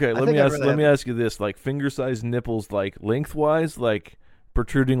 Like, okay, let think me I'd ask. rather Let me have- ask you this: like, finger-sized nipples, like lengthwise, like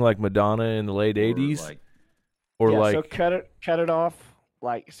protruding like Madonna in the late '80s, Like, or yeah, like so cut it off,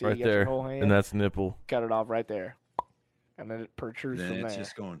 like so right you get your there, whole hand. and that's nipple. Cut it off right there, and then it protrudes then from it's there,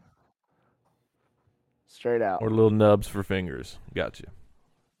 just going. straight out. Or little nubs for fingers. Gotcha.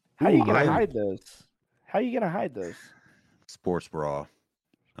 How you Ooh, gonna I- hide those? How you gonna hide those? Sports bra.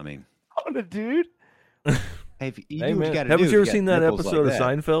 I mean, On a dude? hey, if you Hey do what you man, got to do. haven't if you ever got seen that nipples episode like of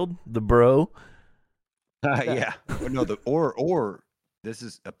Seinfeld, The Bro? Yeah. Or no, or this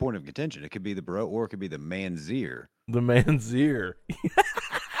is a point of contention. It could be the bro, or it could be the man's ear. The man's ear,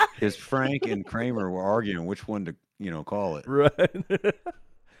 Because Frank and Kramer were arguing which one to, call it. right?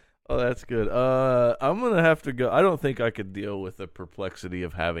 Oh, that's good. I'm gonna have to go. I don't think I could deal with the perplexity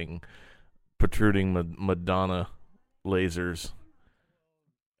of having protruding Madonna lasers.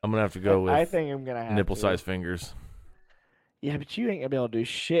 I'm gonna have to go with I think I'm gonna have nipple-sized fingers. Yeah, but you ain't gonna be able to do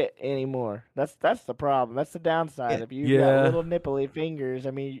shit anymore. That's the problem. That's the downside. Yeah. If you've Yeah. got little nipply fingers,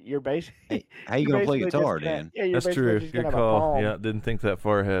 I mean, you're basically. Hey, how you you're gonna play basically guitar, just gonna- Dan? Yeah, you're That's basically true. just Good gonna have a call. palm. Yeah, didn't think that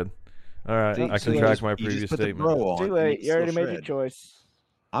far ahead. All right, See, I so can you track just- my You just previous put the statement. bro on. Too and late. can You already still made your shred. choice.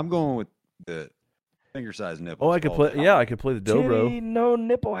 I'm going with the finger-sized nipple. Oh, I could play. Yeah, I could play the dobro. Titty, no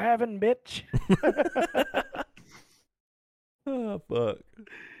nipple having, bitch. Oh fuck.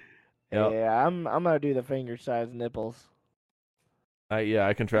 Yep. Yeah, I'm gonna do the finger sized nipples.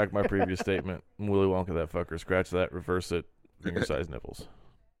 I can track my previous statement. Willy Wonka that fucker. Scratch that, reverse it. Finger-sized nipples.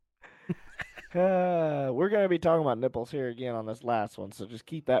 We're gonna be talking about nipples here again on this last one, so just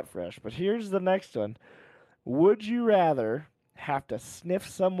keep that fresh. But here's the next one. Would you rather have to sniff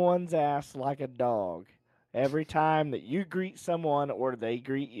someone's ass like a dog every time that you greet someone or they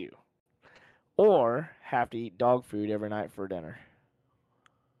greet you? Or have to eat dog food every night for dinner?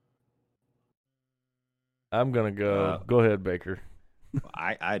 I'm gonna go. Go ahead, Baker.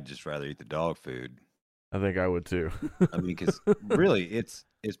 I'd just rather eat the dog food. I think I would too. I mean, because really, it's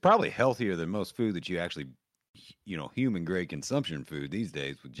probably healthier than most food that you actually, human grade consumption food these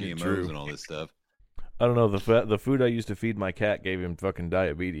days with GMOs True. and all this stuff. I don't know. The food I used to feed my cat gave him fucking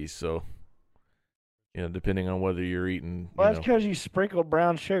diabetes. So, depending on whether you're eating, Well, that's because you sprinkled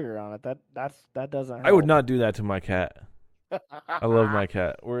brown sugar on it. That doesn't help. I would not do that to my cat. I love my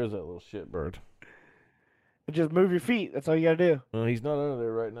cat. Where is that little shit bird? Just move your feet. That's all you gotta do. Well, he's not under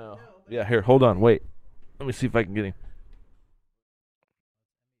there right now. Yeah, here, hold on, wait. Let me see if I can get him.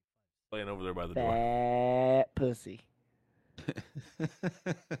 Laying over there by the door. Fat pussy.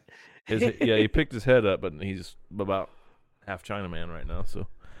 He picked his head up, but he's about half Chinaman right now. So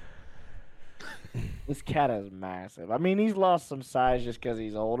This cat is massive. I mean, he's lost some size just because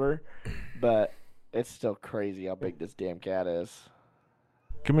he's older, but it's still crazy how big this damn cat is.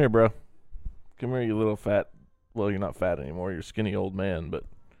 come here, bro. Come here, you little fat. Well, you're not fat anymore. You're a skinny old man. But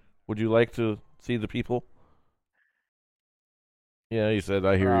would you like to See the people? Yeah, he said,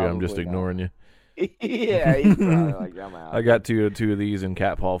 I hear you. I'm just Probably not. ignoring you. Yeah, he's probably like, I'm out. I got two of these in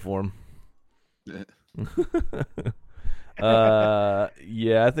cat paw form.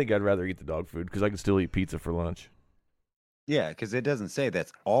 Yeah, I think I'd rather eat the dog food because I can still eat pizza for lunch. Yeah, because it doesn't say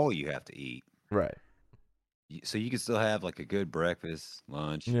that's all you have to eat. Right. So you can still have like a good breakfast,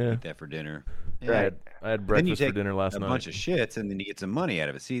 lunch, Yeah. eat that for dinner. Right. I had Then you breakfast for take dinner last a night. bunch of shits, and then you get some money out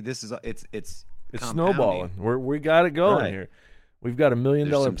of it. See, this is it's It's compounding. snowballing. We got it going Right. here. We've got $1 million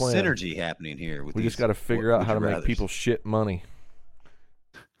There's some plan. synergy happening here. With We these, just got to figure out how to make would-you-rathers. people shit money.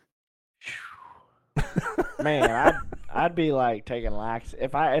 Man, I'd be like taking lax.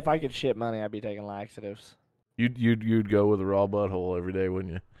 If I could shit money, I'd be taking laxatives. You'd go with a raw butthole every day,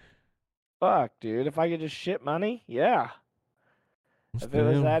 wouldn't you? Fuck, dude. If I could just shit money, yeah. If it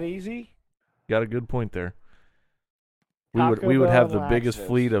was Damn. that easy, Got a good point there. We Taco would Bell have and the biggest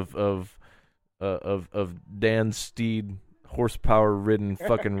laxatives. fleet of Dan Steed horsepower ridden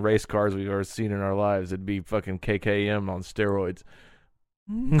fucking race cars we've ever seen in our lives. It'd be fucking KKM on steroids.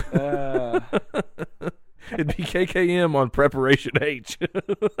 It'd be KKM on preparation H.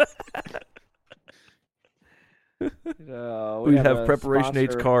 We'd have a preparation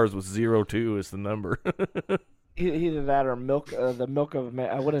H sponsor, cars with 02 as the number. Either that or milk. The milk of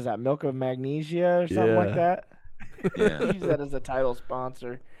what is that? Milk of magnesia or something like that. Yeah. Use that as a title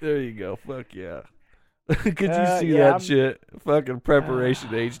sponsor. There you go. Fuck yeah. Could you see yeah, that shit? Fucking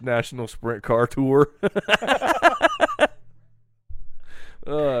preparation H National Sprint Car Tour.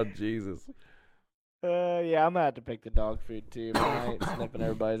 Oh, Jesus. Yeah, I'm gonna have to pick the dog food too. Man. I ain't sniffing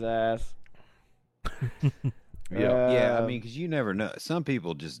everybody's ass. Yeah, I Uh, mean, because you never know. Some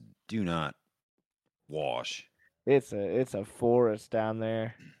people just do not wash. it's a forest down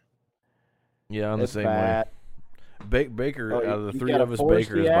there. Yeah, I'm the It's same bad. way. Baker, Oh, out of the you three got of a us,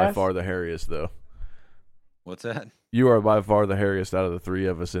 Baker foresty is by ass? far the hairiest, though. What's that? You are by far the hairiest out of the three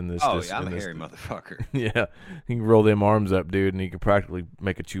of us in this. Oh, this- yeah, I'm in a this- hairy motherfucker. Yeah, he can roll them arms up, dude, and he can practically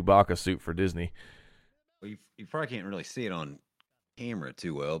make a Chewbacca suit for Disney. Well, you probably can't really see it on camera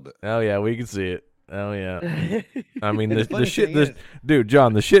too well, but Oh yeah, we can see it. Oh yeah. I mean, And the funny shit, thing this is- dude,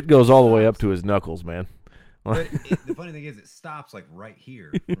 John, the shit goes all the way up to his knuckles, man. but the funny thing is, it stops like right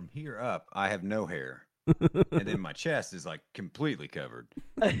here. From here up, I have no hair, and then my chest is like completely covered.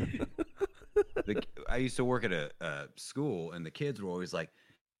 I used to work at a school, and the kids were always like,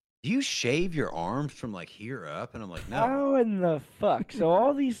 "Do you shave your arms from like here up?" And I'm like, "No." How in the fuck? So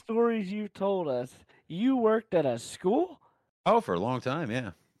all these stories you've told us, you worked at a school? Oh, for a long time,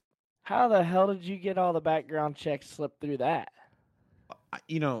 yeah. How the hell did you get all the background checks slipped through that?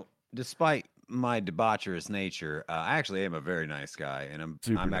 Despite my debaucherous nature, I actually am a very nice guy, and I'm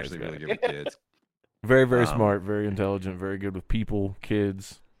Super I'm nice actually guy. really good with kids. Very, very Um, smart, very intelligent, very good with people,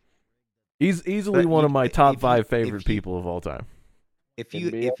 kids. He's easily But one you- of my top if you- 5 if favorite you- people of all time. If Can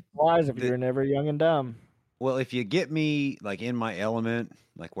you be if wise if the- you're never young and dumb. Well, if you get me like in my element,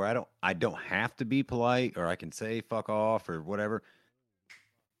 like where I don't have to be polite, or I can say fuck off or whatever.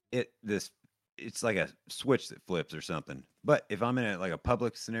 It's like a switch that flips or something. But if I'm in like a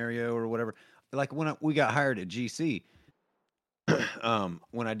public scenario or whatever, like when we got hired at GC,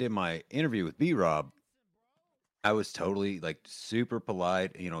 when I did my interview with B Rob, I was totally like super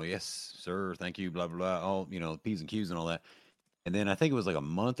polite. Yes sir, thank you, blah blah blah, all P's and Q's and all that. And then I think it was like a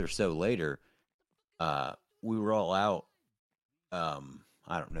month or so later, we were all out.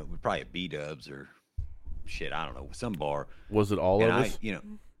 I don't know, probably at B-Dubs or shit, I don't know, some bar. Was it all And of I, us?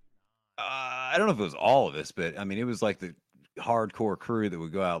 I don't know if it was all of us, but I mean, it was like the hardcore crew that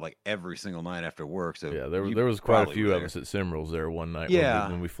would go out like every single night after work. So Yeah, there you was quite a probably few were of there. us at Simrals there one night Yeah.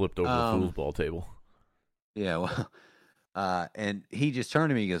 when we flipped over the foosball table. Yeah, well, and he just turned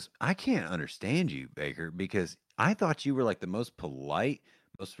to me. He goes, "I can't understand you, Baker, because I thought you were like the most polite,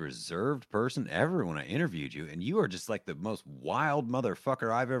 most reserved person ever when I interviewed you, and you are just like the most wild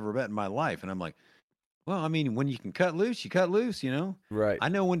motherfucker I've ever met in my life." And I'm like, "Well, I mean, when you can cut loose, you cut loose, Right. I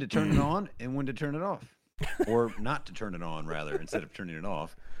know when to turn it on and when to turn it off, or not to turn it on, rather, instead of turning it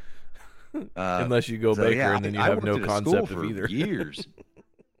off." Unless you go So, Baker yeah, and then you I have worked no at a school concept of for either. years.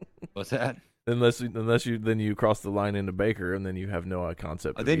 What's that? Unless you then you cross the line into Baker and then you have no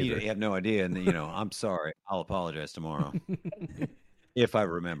concept of Then either. you have no idea, and then, I'm sorry. I'll apologize tomorrow if I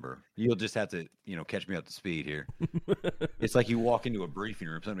remember. You'll just have to, catch me up to speed here. It's like you walk into a briefing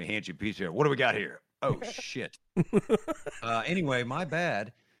room, somebody hands you a piece of paper. What do we got here? Oh shit. Anyway, my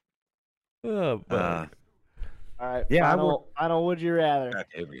bad. Oh, fuck. All right. Yeah, Final would you rather? Okay,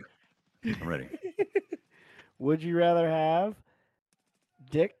 here we go. I'm ready. Would you rather have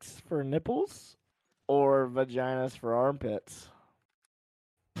dicks for nipples or vaginas for armpits?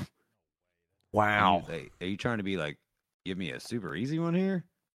 Wow. Are you trying to be like, give me a super easy one here?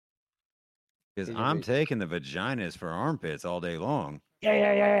 Because Yeah, I'm taking the vaginas for armpits all day long.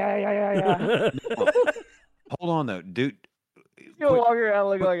 Yeah. Hold on though, dude. You'll walk around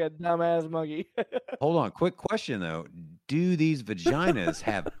looking like a dumbass monkey. Hold on. Quick question though. Do these vaginas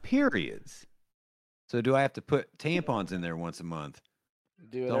have periods? So do I have to put tampons in there once a month?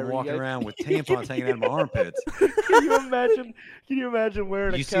 Do So I'm whatever walking you around with tampons hanging out of my armpits. Can you imagine? Can you imagine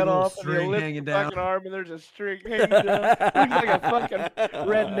wearing You a see a cut little off and you string lift hanging your down? fucking arm and there's a string hanging down? Looks like a fucking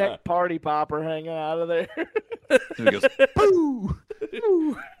redneck party popper hanging out of there. And he goes, boo!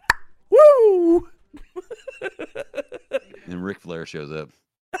 Woo! And Ric Flair shows up.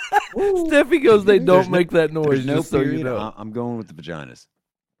 Steffi goes, they don't make that noise. There's no just so you period. know. I'm going with the vaginas.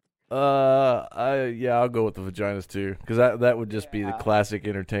 I'll go with the vaginas too, because that would just be the classic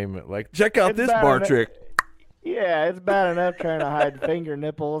entertainment. Like, check out this bar trick. Yeah, it's bad enough trying to hide finger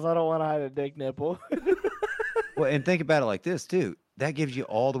nipples. I don't want to hide a dick nipple. Well, and think about it like this too. That gives you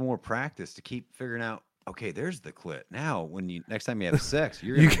all the more practice to keep figuring out. Okay, there's the clit. Now, next time you have sex,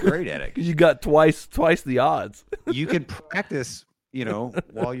 you're gonna be great at it. You got twice the odds. You could practice,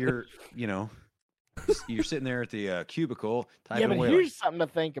 while you're sitting there at the cubicle typing Yeah, but away. here's something to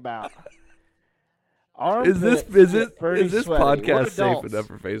think about. Is this podcast safe enough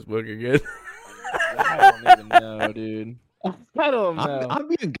for Facebook again? I don't even know, dude. I don't know. I'm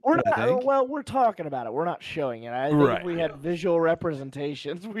being We're good, I think. well, we're talking about it. We're not showing it. I think Right. if we had visual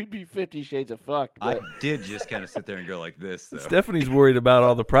representations, we'd be 50 Shades of fucked. I But did just kind of sit there and go like this, though. Stephanie's worried about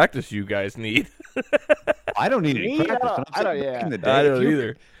all the practice you guys need. I don't need Me, any practice. I but don't- I'm saying back yeah. in the day, I if don't you-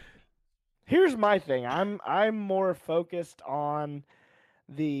 either. here's my thing. I'm more focused on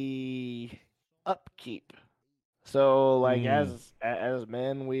the upkeep. So like as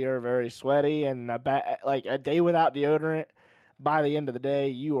men, we are very sweaty, and like a day without deodorant, by the end of the day,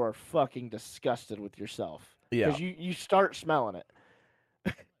 you are fucking disgusted with yourself. Yeah. Because you start smelling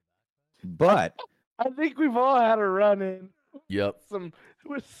it. But I think we've all had a run in Yep.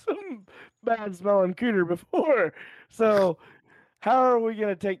 with some bad smelling cooter before. So how are we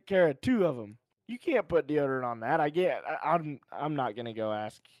gonna take care of two of them? You can't put deodorant on that. I'm not gonna go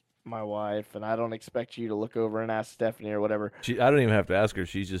ask my wife, and I don't expect you to look over and ask Stephanie or whatever. I don't even have to ask her.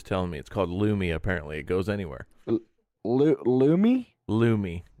 She's just telling me. It's called Lumi. Apparently, it goes anywhere. Lumi?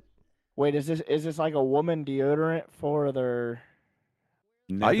 Lumi. Wait, is this like a woman deodorant for their?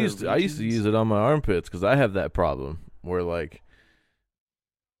 I used to use it on my armpits because I have that problem where like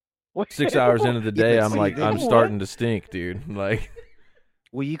 6 hours into the day, I'm like, I'm starting to stink, dude. Like,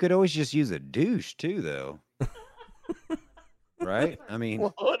 well, you could always just use a douche too, though. Right? I mean,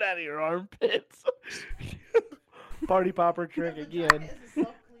 Blow it out of your armpits. Party popper trick again.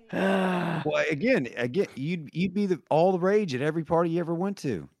 well, again, you'd be all the rage at every party you ever went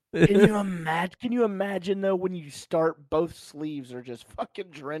to. Can you imagine though when you start, both sleeves are just fucking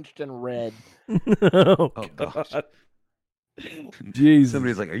drenched in red? oh gosh. Jesus.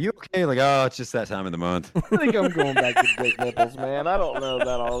 Somebody's like, "Are you okay?" Like, "Oh, it's just that time of the month." I think I'm going back to dick nipples, man. I don't know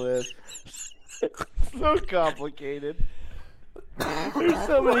about all this. So complicated. There's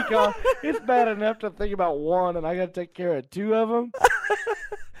so many. It's bad enough to think about one, and I got to take care of two of them.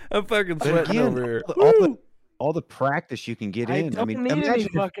 I'm fucking But sweating again, over here. all the practice you can get in. I I mean, need any imagine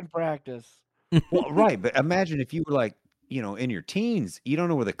fucking practice. well, right, but imagine if you were like, in your teens, you don't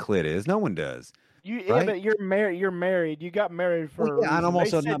know where the clit is. No one does. Right? But you're married. You're married. You got married for. Well, yeah, and I'm a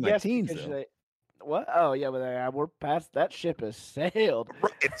reason. also They not said my yes teens, because though. What? Oh yeah, but we're past that. Ship has sailed.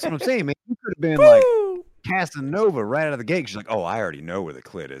 Right, that's what I'm saying, man. You could have been like Casanova right out of the gate. She's like, "Oh, I already know where the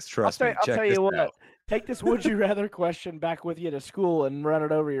clit is. Trust me. I'll Check tell this you what. out." Take this "Would you rather" question back with you to school and run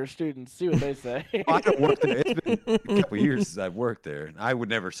it over your students. See what they say. I don't work there. It's been a couple of years since I've worked there, and I would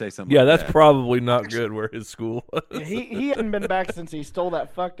never say something. Yeah, like that's that. probably not good where his school was. Yeah, he hadn't been back since he stole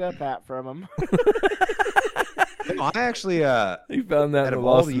that fucked up hat from him. No, I actually, He found that out in of the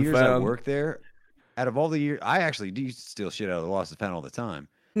all lost the and years I found. worked there, out of all the years, I actually do steal shit out of the lost and found all the time.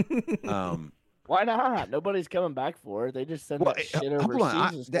 Why not? Nobody's coming back for it. They just send Well, that shit hold overseas.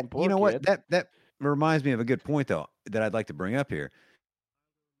 on. and some poor You know what? kid. That reminds me of a good point, though, that I'd like to bring up here.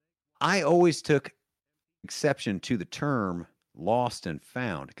 I always took exception to the term lost and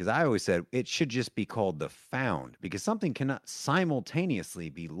found because I always said it should just be called the found because something cannot simultaneously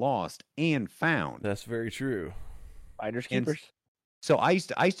be lost and found. That's very true. Finders And keepers. So I used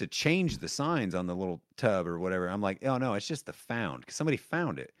to change the signs on the little tub or whatever. I'm like, oh no, it's just the found because somebody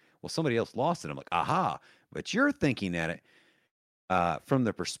found it. Well, somebody else lost it. I'm like, aha! But you're thinking at it from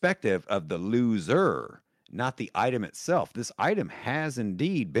the perspective of the loser, not the item itself. This item has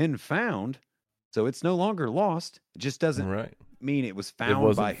indeed been found, so it's no longer lost. It just doesn't Right. mean it was It found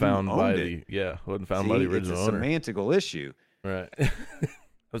wasn't by found who by owned the it. wasn't found by the original it's a owner. semantical issue. Right. That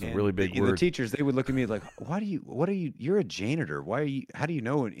was a really big The word. teachers, they would look at me like, you're a janitor. How do you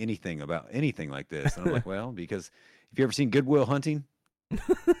know anything about anything like this? And I'm like, well, because have you ever seen Good Will Hunting?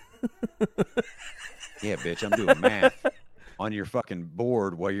 Yeah, bitch, I'm doing math on your fucking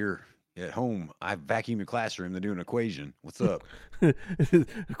board while you're at home. I vacuum your classroom to do an equation. What's up?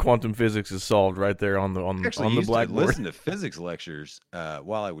 Quantum physics is solved right there on the Actually, on I the used to blackboard. listen to physics lectures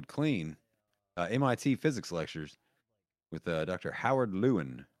while I would clean. MIT physics lectures with Dr. Howard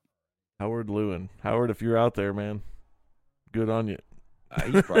Lewin. Howard Lewin. Howard, if you're out there, man, good on you.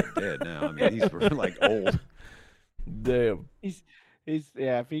 He's probably dead now. I mean, he's like old. Damn. He's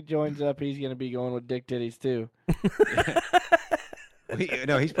if he joins up, he's gonna be going with dick titties too.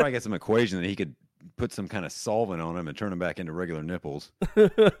 He's probably got some equation that he could put some kind of solvent on them and turn them back into regular nipples. And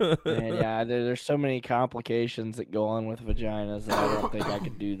yeah, there's so many complications that go on with vaginas that I don't think I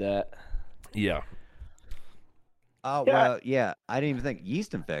could do that. Yeah. Oh, Yeah. well, yeah. I didn't even think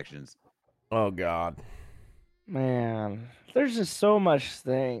yeast infections. Oh God. Man, there's just so much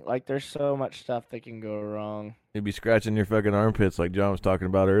there's so much stuff that can go wrong. You'd be scratching your fucking armpits like John was talking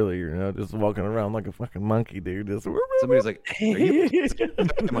about earlier, just walking around like a fucking monkey, dude. Just Somebody's like,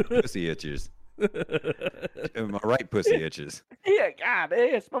 my pussy itches. My right pussy itches. Yeah, God,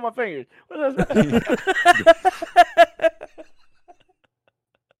 it smell my fingers.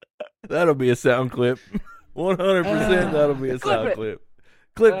 That'll be a sound clip. 100% that'll be a sound clip.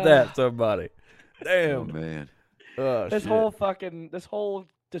 Clip that, somebody. Oh, Damn. man. Oh, this shit. whole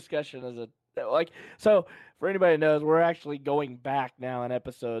discussion is so for anybody who knows, we're actually going back now in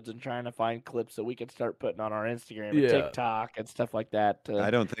episodes and trying to find clips that we can start putting on our Instagram and Yeah. TikTok and stuff like that.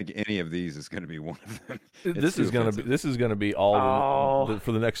 I don't think any of these is going to be one of them. This is gonna be all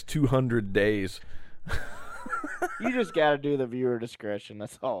for the next 200 days. You just got to do the viewer discretion.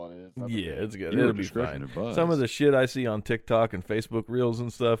 That's all it is. Yeah, it's good. Viewer It'll be discretion fine. advised. Some of the shit I see on TikTok and Facebook Reels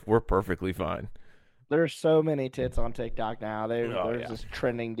and stuff, we're perfectly fine. There's so many tits on TikTok now. There's yeah. this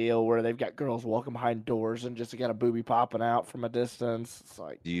trending deal where they've got girls walking behind doors and just got a boobie popping out from a distance. It's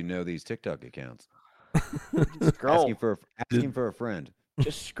like, Do you know these TikTok accounts? scroll. Asking for a friend.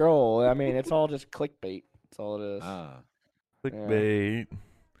 Just scroll. I mean, it's all just clickbait. That's all it is. Clickbait.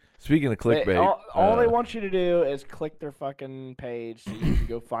 Speaking of clickbait, All they want you to do is click their fucking page so you can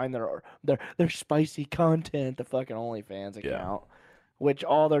go find their spicy content, the fucking OnlyFans account, which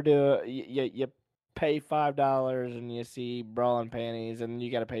all they're doing, you pay $5 and you see bra and panties, and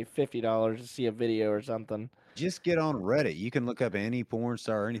you got to pay $50 to see a video or something. Just get on Reddit. You can look up any porn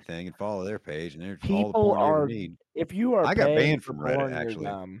star or anything and follow their page, and there's all the People porn you are. ever need. If you are, I got paying banned for from Reddit, porn, you're actually.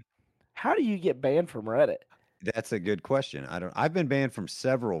 dumb. How do you get banned from Reddit? That's a good question. I've been banned from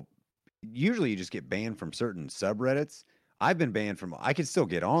several. Usually you just get banned from certain subreddits. I've been banned from, I can still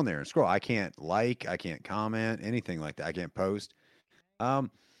get on there and scroll. I can't I can't comment, anything like that. I can't post.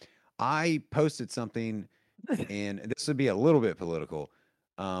 I posted something, and this would be a little bit political.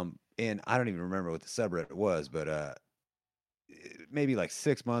 And I don't even remember what the subreddit was, but maybe like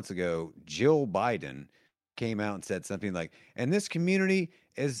 6 months ago, Jill Biden came out and said something like, and this community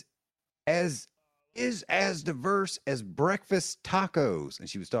is as diverse as breakfast tacos. And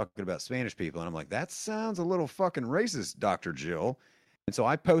she was talking about Spanish people. And I'm like, that sounds a little fucking racist, Dr. Jill. And so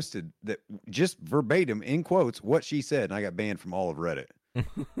I posted that just verbatim in quotes what she said. And I got banned from all of Reddit.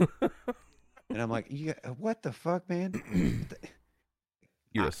 And I'm like, what the fuck, man?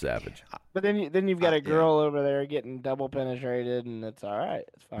 you're a savage. But then you've got a girl over there getting double penetrated, and it's all right.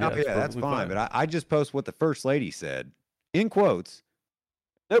 It's fine. Yeah, Oh, it's yeah, that's perfectly fine. fine. But I just post what the first lady said in quotes.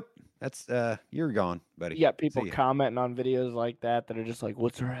 Nope. That's you're gone, buddy. You got people See ya. commenting on videos like that are just like,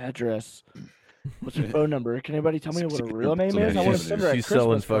 "What's her address? What's her phone number? Can anybody tell me what her real name is? I want to send her a She's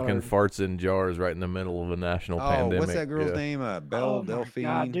selling Christmas fucking card." farts in jars right in the middle of a national Oh, pandemic. what's that girl's Yeah. name? Belle Oh my Delphine.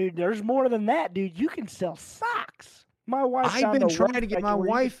 God, dude, there's more than that, dude. You can sell socks. My wife. I've found been a trying to website get my where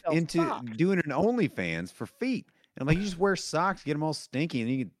you can wife sell into socks. doing an OnlyFans for feet. And I'm like, you just wear socks, get them all stinky, and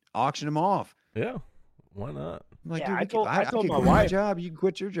you can auction them off. Yeah, why not? I'm like, Yeah, dude, I told I my could quit my wife- job. You can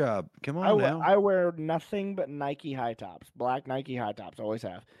quit your job. Come on now. I wear nothing but Nike high tops, black Nike high tops. Always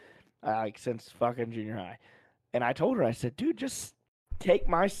have, like since fucking junior high. And I told her, I said, dude, just take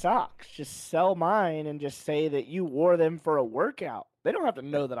my socks, just sell mine, and just say that you wore them for a workout. They don't have to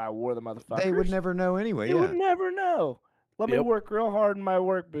know that I wore the motherfuckers. They would never know anyway. They Yeah. would never know. Let me Yep. work real hard in my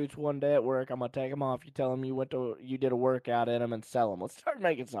work boots one day at work. I'm gonna take them off. You tell them you did a workout in them and sell them. Let's start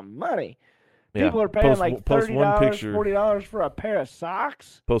making some money. Yeah. People are paying Post- like post one $30, picture. $40 for a pair of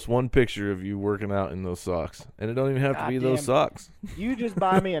socks. Post one picture of you working out in those socks, and it don't even have to be those Goddamn. socks. You just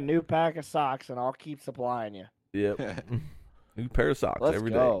buy me a new pack of socks and I'll keep supplying you. Yep. New pair of socks Let's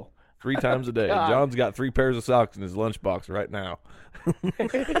every day. go. 3 times a day. God. John's got 3 pairs of socks in his lunchbox right now.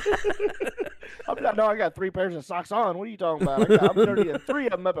 I got 3 pairs of socks on. What are you talking about? I'm dirtying 3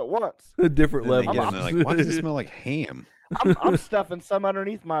 of them up at once. Different Then they levels. get 'em, they're like, why does it smell like ham? I'm stuffing some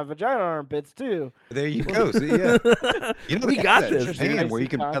underneath my vagina armpits too. There you go. See, yeah. You know, We they got have that this. Japan where you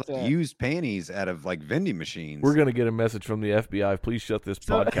can buy like, Content. used panties out of like vending machines. We're going to get a message from the FBI. Please shut this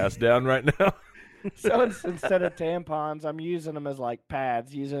podcast down right now. So instead of tampons, I'm using them as like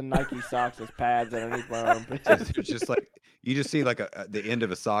pads, using Nike socks as pads underneath my armpits. It's just like you just see like the end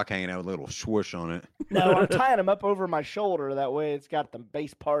of a sock hanging out with a little swoosh on it. No, I'm tying them up over my shoulder. That way it's got the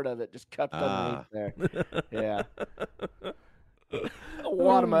base part of it just cupped underneath there. Yeah.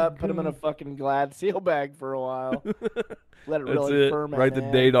 Wad them up, put them in a fucking Glad seal bag for a while. Let it That's really it. ferment. Write the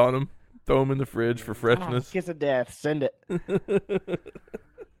man. date on them. Throw them in the fridge for Oh, freshness. kiss of death. Send it.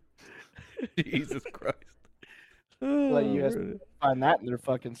 Jesus Christ. Let Oh, US find that in their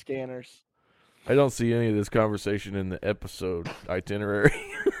fucking scanners. I don't see any of this conversation in the episode itinerary.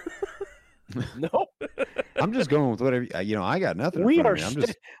 Nope. I'm just going with whatever. I got nothing. We in are. front of me. I'm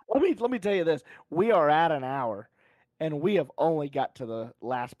just. Let me tell you this. We are at an hour, and we have only got to the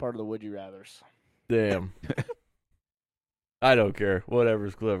last part of the Would You Rather's. Damn. I don't care.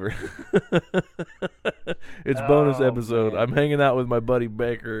 Whatever's clever. It's bonus Oh, episode. man. I'm hanging out with my buddy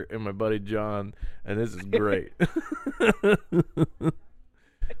Baker and my buddy John, and this is great.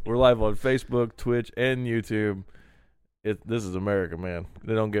 We're live on Facebook, Twitch, and YouTube. This is America, man.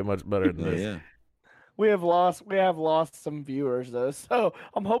 They don't get much better than this. Yeah. We have lost some viewers though, so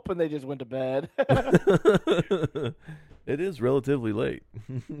I'm hoping they just went to bed. It is relatively late.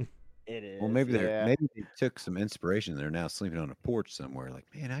 It is. Well, maybe yeah. maybe they took some inspiration. They're now sleeping on a porch somewhere. Like,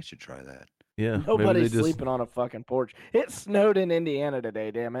 man, I should try that. Yeah. maybe Nobody's they just, sleeping on a fucking porch. It snowed in Indiana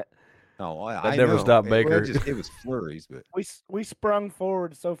today. Damn it. Oh, That I never know. stopped Well, Baker. it was flurries, but We sprung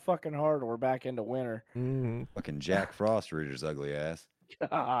forward so fucking hard. We're back into winter. Mhm. fucking Jack Frost reader's ugly ass.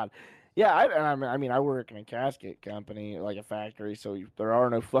 God. Yeah, I work in a casket company, like a factory, so there are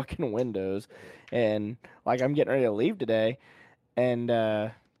no fucking windows. And like I'm getting ready to leave today, and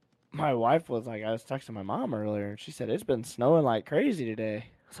my wife was like, I was texting my mom earlier, and she said it's been snowing like crazy today.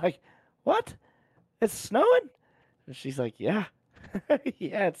 I was like, what? It's snowing? And she's like, yeah,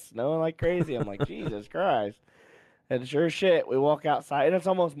 yeah, it's snowing like crazy. I'm like, Jesus Christ. And sure as shit, we walk outside, and it's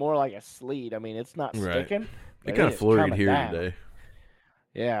almost more like a sleet. I mean, it's not Right. sticking. It but kind of is flurried coming here down. today.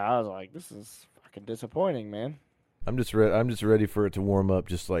 Yeah, I was like, this is fucking disappointing, man. I'm just ready for it to warm up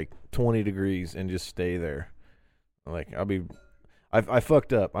just like 20 degrees and just stay there. Like I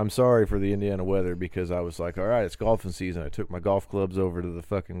fucked up. I'm sorry for the Indiana weather because I was like, all right, it's golfing season. I took my golf clubs over to the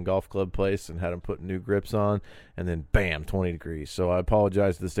fucking golf club place and had them put new grips on, and then bam, 20 degrees. So I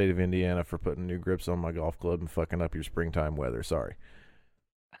apologize to the state of Indiana for putting new grips on my golf club and fucking up your springtime weather. Sorry.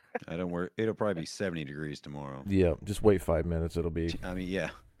 I don't worry. It'll probably be 70 degrees tomorrow. Yeah, just wait 5 minutes. It'll be. I mean,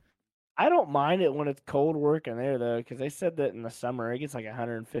 yeah. I don't mind it when it's cold working there though, because they said that in the summer it gets like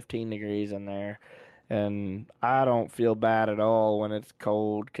 115 degrees in there, and I don't feel bad at all when it's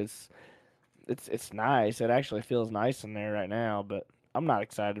cold because it's nice. It actually feels nice in there right now, but I'm not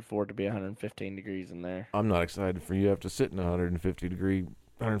excited for it to be 115 degrees in there. I'm not excited for you to have to sit in a 115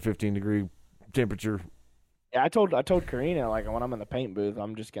 degree temperature. Yeah, I told Karina, like, when I'm in the paint booth,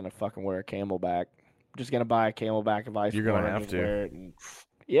 I'm just gonna fucking wear a Camelback. I'm just gonna buy a Camelback of ice. You're gonna water and have just to. wear it and,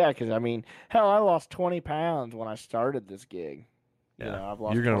 yeah, because I mean, hell, I lost 20 pounds when I started this gig. You Yeah. know, I've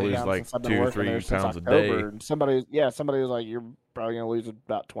lost You're gonna 20 lose pounds like since I've been 2 or working 3 there since pounds a day. October, and somebody was like, "You're probably gonna lose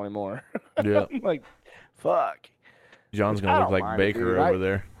about 20 more." Yeah. I'm like, fuck. John's I gonna look don't like mind it, Baker dude. over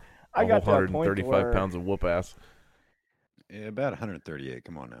there. I got to a point 135 where pounds of whoop ass. Yeah, about 138.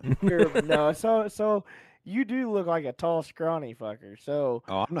 Come on now. no, so you do look like a tall, scrawny fucker. So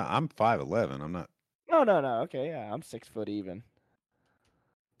Oh, I'm not. I'm 5'11". I'm not. no. Okay, yeah, I'm 6 foot even.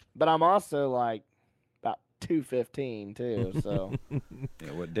 But I'm also like about 215 too. So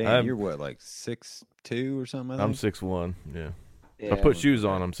Yeah, what? Dan, I'm- you're what? Like 6'2" or something? I I'm think? 6'1". Yeah. yeah. I put shoes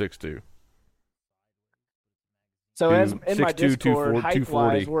on. I'm 6'2". So as in my 6'2", Discord, 240. height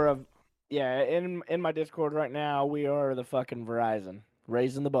wise, in my Discord right now, we are the fucking Verizon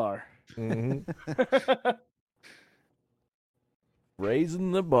raising the bar. Mm-hmm.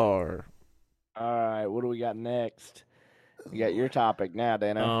 Raising the bar. All right, what do we got next? You got your topic now,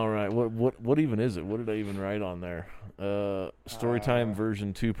 Dana. All right. What even is it? What did I even write on there? Storytime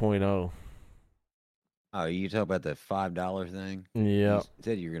version 2.0. Oh, you talk about the $5 thing? Yeah. You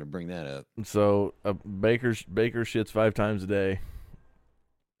said you were going to bring that up. So Baker shits 5 times a day,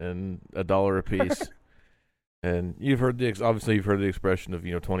 and $1 a piece. And obviously you've heard the expression of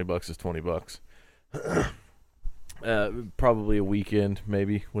 $20 is $20. Probably a weekend,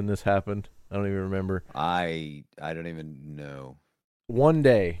 maybe, when this happened. I don't even remember. I don't even know. One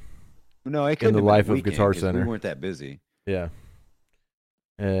day. No, it in couldn't the have been life a of weekend Guitar 'cause Center. We weren't that busy. Yeah.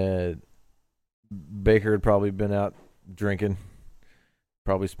 Baker had probably been out drinking.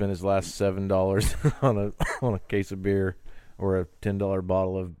 Probably spent his last $7 on a case of beer or a $10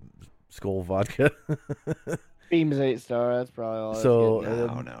 bottle of Skull vodka. Beams 8-star. That's probably all. So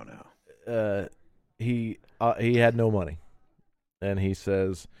No. he had no money, and he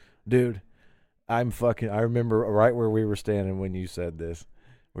says, "Dude, I remember right where we were standing when you said this.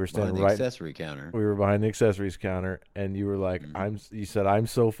 We were standing Behind the accessory counter. We were behind the accessories counter, and you were like, You said, I'm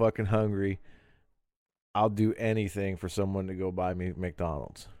so fucking hungry. I'll do anything for someone to go buy me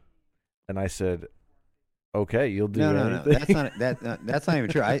McDonald's. And I said, okay, you'll do anything. No. That's not even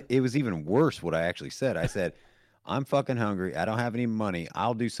true. It was even worse what I actually said. I said, I'm fucking hungry. I don't have any money.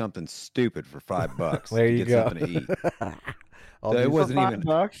 I'll do something stupid for $5 there to you get go. something to eat. So it wasn't for even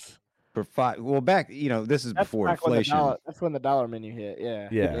 $5. for $5. Well, back, this is before inflation. That's when the dollar menu hit. Yeah.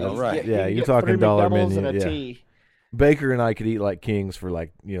 Yeah, right. You're talking dollar McDonald's menu. and a Yeah. tea. Baker and I could eat like kings for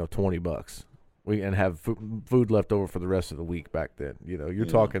 $20. And have food left over for the rest of the week back then. You're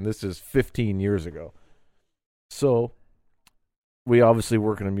talking, this is 15 years ago. So we obviously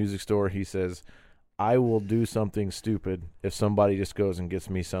work in a music store. He says, I will do something stupid if somebody just goes and gets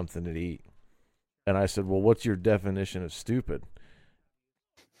me something to eat. And I said, well, what's your definition of stupid?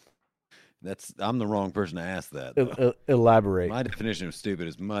 I'm the wrong person to ask that. Elaborate. My definition of stupid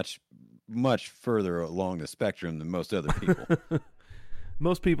is much, much further along the spectrum than most other people.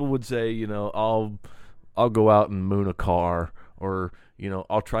 Most people would say, I'll go out and moon a car, or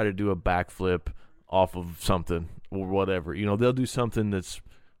I'll try to do a backflip off of something or whatever. They'll do something that's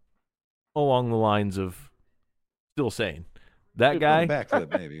along the lines of still sane. That guy,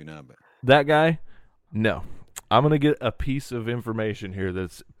 backflip maybe not, but that guy, no. I'm gonna get a piece of information here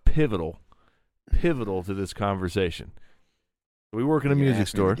that's pivotal to this conversation. We work in a music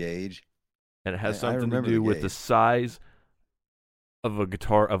store, gauge, and it has something to do with the size of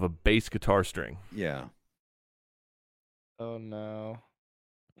a bass guitar string. Yeah. Oh no.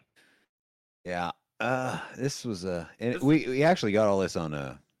 Yeah. This was we actually got all this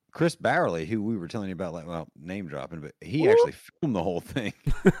on Chris Barley, who we were telling you about, name dropping, but he actually filmed the whole thing.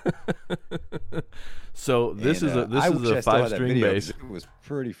 So this is a 5-string bass. It was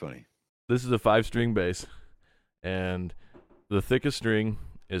pretty funny. This is a 5-string bass, and the thickest string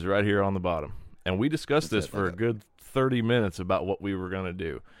is right here on the bottom. And we discussed this for a good 30 minutes about what we were going to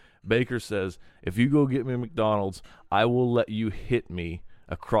do. Baker says, if you go get me McDonald's, I will let you hit me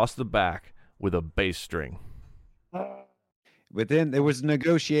across the back with a bass string. But then there was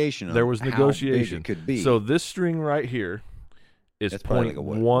negotiation. There was negotiation. How big it could be. So this string right here is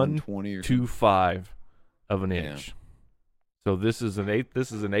 0.125 of an inch. Yeah. So this is an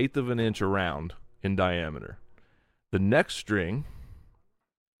eighth of an inch around in diameter. The next string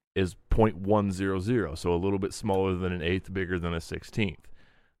is 0.100, so a little bit smaller than an eighth, bigger than a 16th.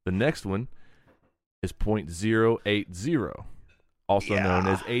 The next one is 0.080, also known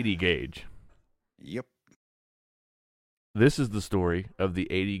as 80 gauge. Yep. This is the story of the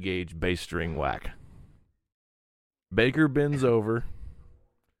 80 gauge bass string whack. Baker bends over,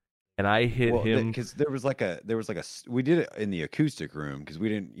 and I hit him because there was like a we did it in the acoustic room because we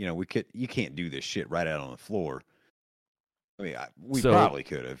didn't you can't do this shit right out on the floor. I mean, we probably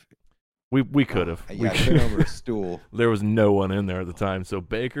could have. We could have. I bent over a stool. There was no one in there at the time, so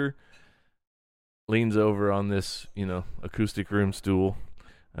Baker leans over on this acoustic room stool,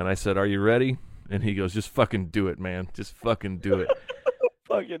 and I said, "Are you ready?" And he goes, "Just fucking do it, man. Just fucking do it."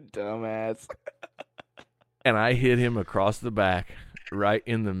 Fucking dumbass. And I hit him across the back, right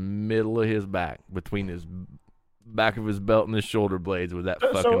in the middle of his back, between his back of his belt and his shoulder blades with that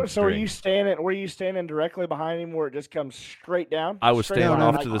fucking string. So were you standing directly behind him where it just comes straight down? I was standing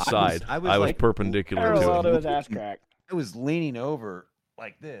off to the side. I was perpendicular parallel to to his ass crack. I was leaning over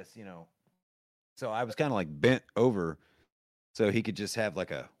like this, So I was kind of like bent over so he could just have like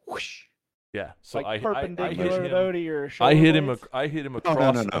a whoosh. Yeah, so like I hit him. To your shoulder blades? I hit him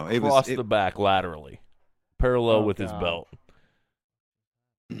across across the back laterally, parallel with his belt.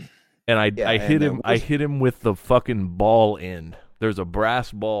 And I hit him. I hit him with the fucking ball end. There's a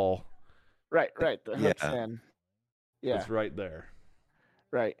brass ball. Right. The hook's end. Yeah, it's right there.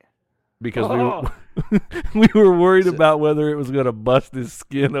 Right. Because we were worried about whether it was going to bust his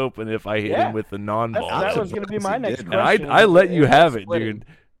skin open if I hit him with the non-ball. That was going to be my next question. And I let you have it, dude.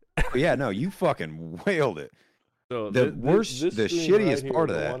 Yeah, no, you fucking wailed it. So the shittiest right part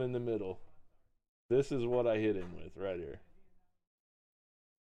here, of that. The one in the middle. This is what I hit him with right here.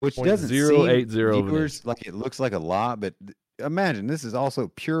 which doesn't seem 0.080 viewers like it looks like a lot, but imagine this is also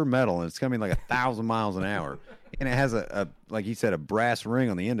pure metal and it's coming like 1,000 miles an hour, and it has a like he said, a brass ring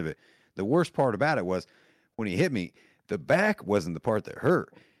on the end of it. The worst part about it was when he hit me, the back wasn't the part that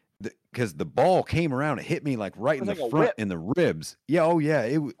hurt, because the ball came around and hit me like right in the front in the ribs. Yeah, oh yeah.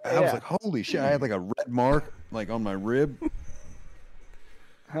 I was like, holy shit! I had like a red mark like on my rib.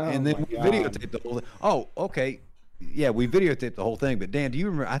 And then we videotaped the whole thing. Oh, okay. Yeah, we videotaped the whole thing. But Dan, do you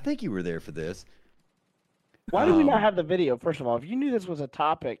remember? I think you were there for this. Why do we not have the video? First of all, if you knew this was a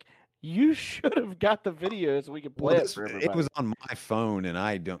topic, you should have got the video so we could play it for everybody. It was on my phone, and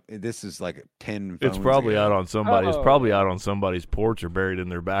I don't. This is like 10 phones It's probably ago. out on somebody. It's probably out on somebody's porch or buried in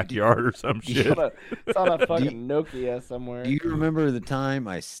their backyard or some shit. It's on a fucking Nokia somewhere. Do you remember the time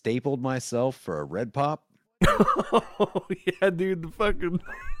I stapled myself for a Red Pop? Oh yeah, dude, the fucking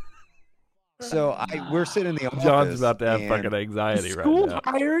So we're sitting in the office. John's about to have fucking anxiety right now. School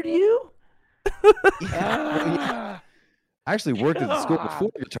hired you? I actually worked at the school before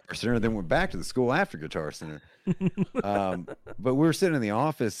Guitar Center, then went back to the school after Guitar Center. But we were sitting in the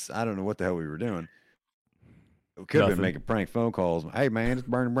office. I don't know what the hell we were doing. We could have been making prank phone calls. Hey man, it's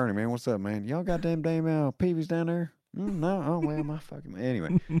Bernie, man. What's up, man? Y'all got damn peevees down there? No, oh well, my fucking.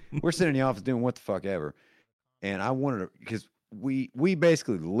 Anyway, we're sitting in the office doing what the fuck ever, and I wanted to, because we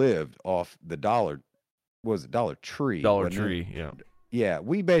basically lived off the Dollar Tree. Dollar Tree, yeah. Yeah,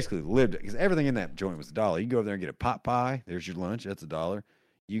 we basically lived it because everything in that joint was $1. You go over there and get a pot pie. There's your lunch. That's $1.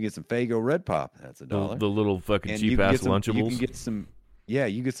 You get some Faygo Red Pop. That's $1. The little fucking cheap ass Lunchables. You can get some. Yeah,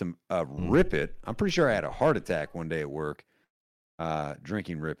 you get some Rip It. I'm pretty sure I had a heart attack one day at work,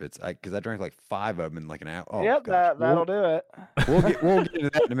 drinking Rip Its. Because I drank like 5 of them in like an hour. Oh, yep, that'll do it. We'll get into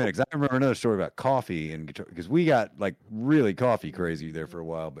that in a minute, because I remember another story about coffee and guitar, because we got like really coffee crazy there for a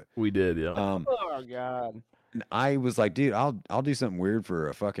while. But we did, yeah. Oh god. And I was like, dude, I'll do something weird for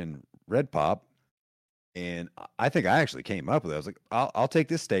a fucking Red Pop. And I think I actually came up with it. I was like, I'll take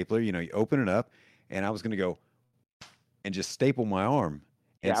this stapler, you open it up, and I was going to go and just staple my arm.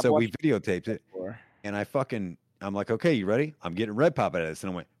 And so we videotaped it. And I'm like, okay, you ready? I'm getting Red Pop out of this.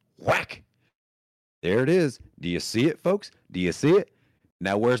 And I went, whack. There it is. Do you see it, folks? Do you see it?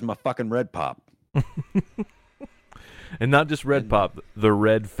 Now where's my fucking Red Pop? And not just Red Pop, the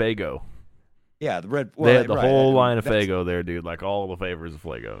Red Faygo. Yeah, the red. Well, they had the whole line of Faygo there, dude. Like all the flavors of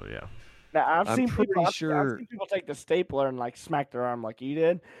Faygo. Yeah. Now I've seen people take the stapler and like smack their arm like you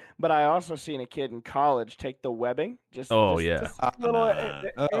did, but I also seen a kid in college take the webbing. Just little. Fuck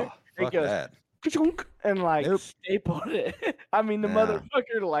that. And like stapled it. I mean, the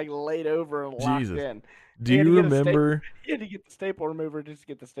motherfucker like laid over and locked in. Do you remember? He had to get the staple remover just to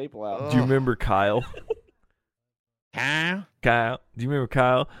get the staple out. Do you remember Kyle? Kyle? Do you remember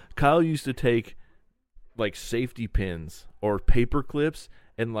Kyle? Kyle used to take like safety pins or paper clips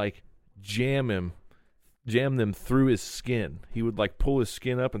and like jam them through his skin. He would like pull his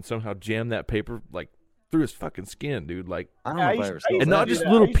skin up and somehow jam that paper like through his fucking skin, dude. Like, I don't know if I ever saw and not just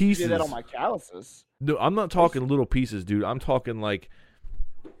little pieces. I did that on my calluses. No, I'm not talking little pieces, dude. I'm talking like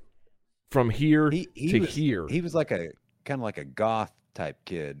from here to here. He was like a kind of like a goth type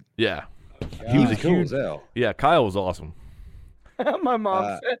kid. Yeah. He was cool as hell. Yeah, Kyle was awesome. My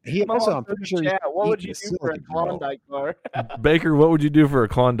mom said, I'm pretty sure what would you do for a Klondike bar? Baker, what would you do for a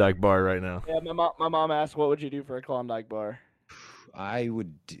Klondike bar right now? Yeah, my mom asked, what would you do for a Klondike bar? I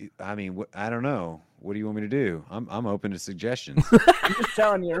don't know. What do you want me to do? I'm open to suggestions. I'm just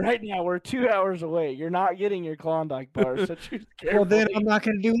telling you right now, we're 2 hours away. You're not getting your Klondike bar, so choose carefully. Well, then I'm not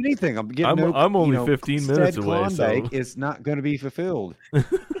going to do anything. I'm only 15 minutes away. Klondike is not going to be fulfilled.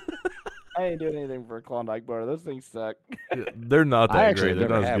 I ain't doing anything for a Klondike bar. Those things suck. They're not that great. They're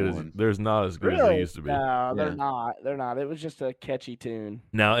not as good as they used to be. No, they're not. They're not. It was just a catchy tune.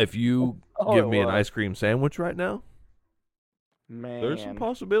 Now, if you give me an ice cream sandwich right now, man, there's some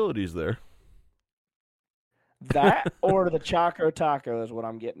possibilities there. That or the Choco Taco is what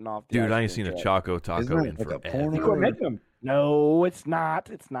I'm getting off. Dude, I ain't seen a Choco Taco in forever. No, it's not.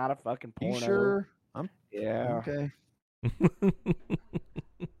 It's not a fucking porno. You sure? Yeah. Okay.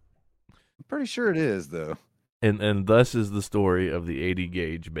 Pretty sure it is, though. And thus is the story of the 80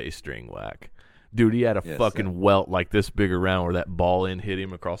 gauge bass string whack. Dude, he had a fucking welt like this big around where that ball end hit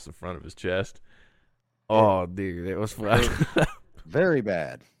him across the front of his chest. Oh, dude, it was fun. Very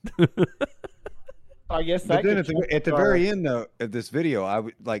bad. I guess that. But then at the very end though of this video,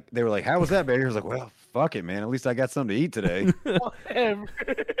 they were like, "How was that, baby?" I was like, "Well, fuck it, man. At least I got something to eat today."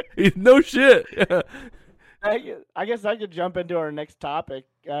 No shit. I guess I could jump into our next topic.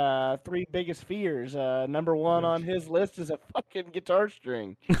 3 biggest fears. Number 1 on his list is a fucking guitar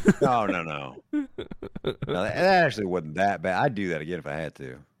string. No. No, that actually wasn't that bad. I'd do that again if I had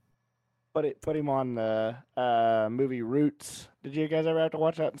to. put him on the movie Roots. Did you guys ever have to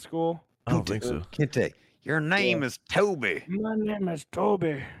watch that in school? I don't think so. Kente, your name is Toby. My name is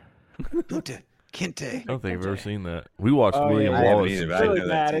Toby. Kente. I don't think I've ever seen that. We watched Oh, William yeah. I haven't Wallace. either, It's but I really know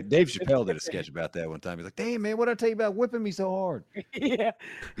that bad. too. It's- Dave it's- Chappelle did a sketch about that one time. He's like, "Damn man, what did I tell you about whipping me so hard?" yeah,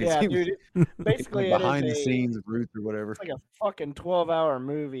 He yeah, was dude. Basically, like it behind the is scenes of Ruth or whatever. it's like a fucking 12-hour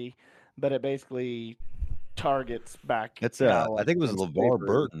movie, but it basically targets back. It's I I think it was in LeVar slavery.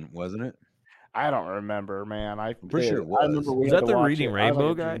 Burton, wasn't it? I don't remember, man. I'm pretty sure it I remember was. we Was had that to the watch Reading it. I was Rainbow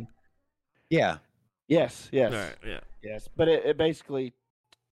like a guy? junior. Yeah. Yes, yes, All right, yeah. yes. But it basically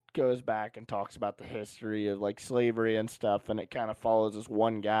goes back and talks about the history of like slavery and stuff, and it kind of follows this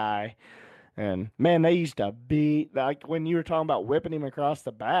one guy. And man, they used to beat, like when you were talking about whipping him across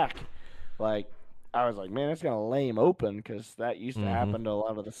the back, like I was like, man, it's gonna lay him open because that used to Mhm. happen to a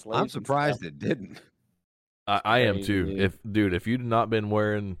lot of the slaves. I'm and surprised stuff. it didn't. I am too. Crazy. If you'd not been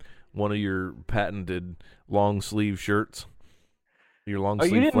wearing one of your patented long sleeve shirts, your long Oh, you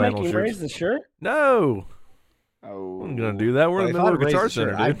sleeve didn't make flannel him shirts. raise the shirt? No, Oh, I'm gonna do that. We're Well, in if the middle I'd of a raised guitar the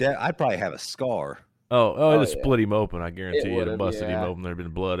center, shirt, dude. I'd probably have a scar. Oh, Oh, it just yeah. split him open. I guarantee you, it would've, busted him yeah. open. There'd been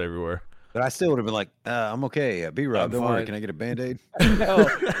blood everywhere. But I still would have been like, I'm okay. B-Rob, I'm don't worry. fine. Can I get a Band-Aid? no,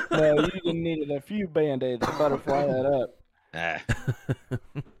 no, you didn't needed a few band-aids to butterfly that up.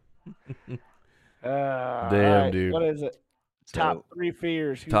 Damn, Alright, dude. What is it? Top So, 3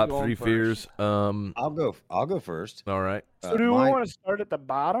 fears. Who's Top going 3 first? fears. I'll go first. All right. So do we my- want to start at the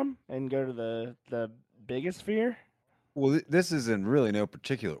bottom and go to the biggest fear? Well, this is in really no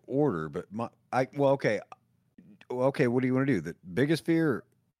particular order, but okay. Okay, what do you want to do? The biggest fear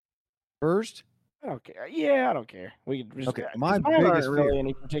first? I don't care. Yeah, I don't care. We could just, Okay, 'cause my mine aren't biggest really fear-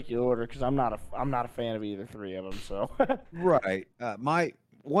 any particular order because I'm not a fan of either 3 of them. So Right.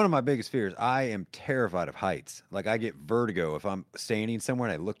 One of my biggest fears, I am terrified of heights. Like I get vertigo if I'm standing somewhere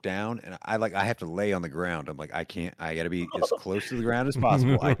and I look down and I have to lay on the ground. I'm like, I can't, I gotta be as close to the ground as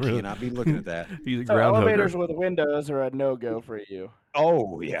possible. I cannot be looking at that. He's a So ground elevators hugger. with windows are a no-go for you.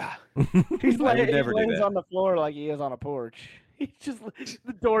 Oh yeah. He's I would he never do lays that. on the floor like he is on a porch. He just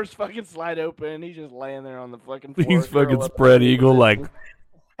the doors fucking slide open. He's just laying there on the fucking floor. He's fucking curled up spread in a eagle like.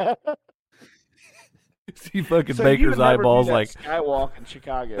 position. See fucking So you Baker's would never do eyeballs that like. skywalk in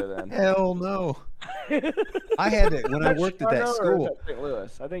Chicago then. Hell no. I had to when I worked at that Chicago or is school. that St.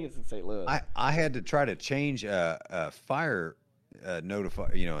 Louis. I think it's in St. Louis. I had to try to change a fire a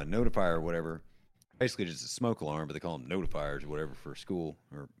notifier or whatever. Basically, just a smoke alarm, but they call them notifiers or whatever for school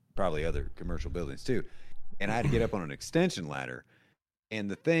or probably other commercial buildings too. And I had to get up on an extension ladder, and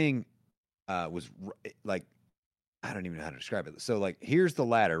the thing was like, I don't even know how to describe it. So like, here's the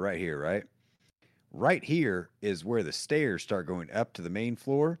ladder right here, right? Right here is where the stairs start going up to the main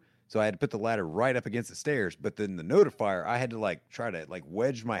floor. So I had to put the ladder right up against the stairs. But then the notifier, I had to like try to like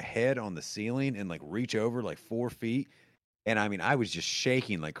wedge my head on the ceiling and like reach over like 4 feet. And I mean, I was just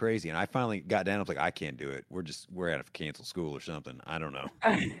shaking like crazy. And I finally got down. I was like, I can't do it. We're out of cancel school or something. I don't know.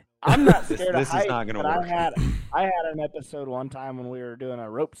 I'm not This- scared this of is heights, not gonna but work. I had an episode one time when we were doing a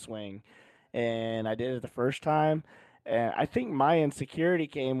rope swing, and I did it the first time, and I think my insecurity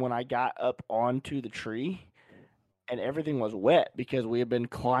came when I got up onto the tree, and everything was wet because we had been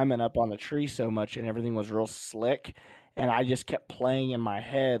climbing up on the tree so much, and everything was real slick, and I just kept playing in my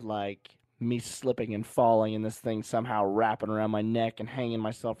head like me slipping and falling, and this thing somehow wrapping around my neck and hanging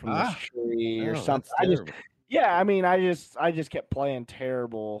myself from this tree or Oh, something. that's I just terrible. Yeah, I mean, I just kept playing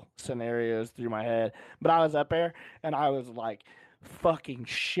terrible scenarios through my head. But I was up there and I was like fucking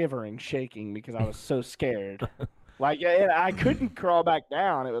shivering, shaking because I was so scared. Like, and I couldn't crawl back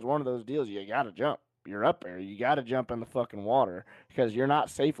down. It was one of those deals. You got to jump. You're up there. You got to jump in the fucking water because you're not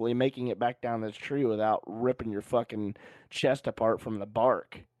safely making it back down this tree without ripping your fucking chest apart from the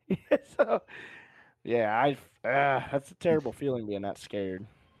bark. So, yeah, that's a terrible feeling being that scared.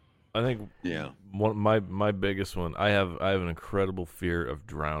 I think Yeah. one my biggest one. I have an incredible fear of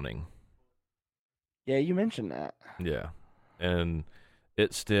drowning. Yeah, you mentioned that. Yeah, and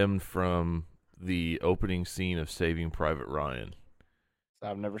it stemmed from the opening scene of Saving Private Ryan.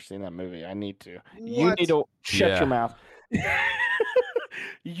 I've never seen that movie. I need to. You What? need to shut Yeah. your mouth.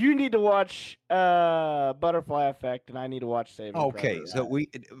 You need to watch Butterfly Effect, and I need to watch Saving Okay, Private so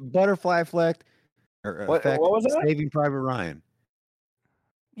Ryan. Butterfly effect or What effect, was that? Saving Private Ryan.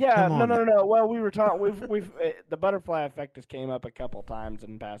 Yeah, come no, on no, no, no. Well, we were talking. We've the Butterfly Effect has came up a couple times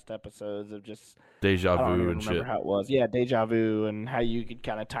in past episodes of just Deja I don't vu even and remember shit. how it was. Yeah, deja vu and how you could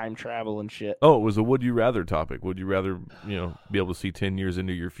kind of time travel and shit. Oh, it was a would you rather topic. Would you rather, be able to see 10 years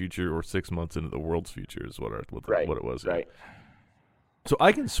into your future or 6 months into the world's future is what it was. yeah. Right. So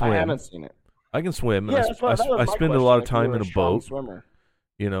I can swim. I haven't seen it. I can swim. And Yeah, I that was my spend a lot of question, time if in you a were strong boat. swimmer.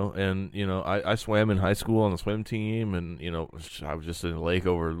 And I swam in high school on the swim team, and I was just in the lake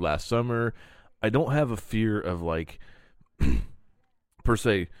over last summer. I don't have a fear of like per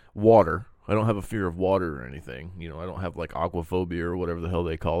se water. I don't have a fear of water or anything. I don't have like aquaphobia or whatever the hell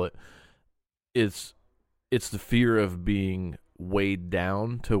they call it. It's the fear of being weighed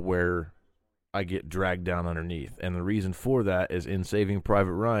down to where I get dragged down underneath. And the reason for that is in Saving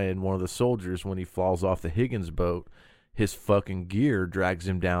Private Ryan, one of the soldiers, when he falls off the Higgins boat, his fucking gear drags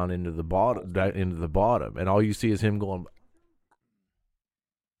him down into the bottom, and all you see is him going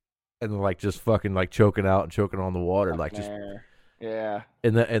and like just fucking like choking out and choking on the water, like just yeah.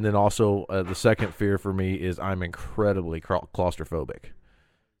 And then also the second fear for me is I'm incredibly claustrophobic.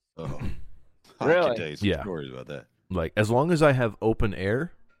 Oh, Really? I can tell you some stories about that. Like as long as I have open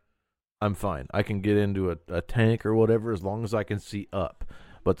air, I'm fine. I can get into a tank or whatever as long as I can see up.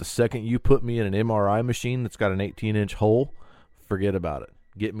 But the second you put me in an MRI machine that's got an 18-inch hole, forget about it.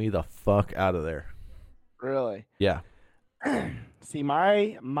 Get me the fuck out of there. Really? Yeah. See,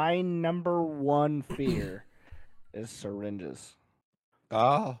 my number one fear is syringes.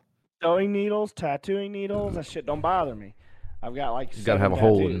 Oh. Sewing needles, tattooing needles, that shit don't bother me. I've got like You got to have a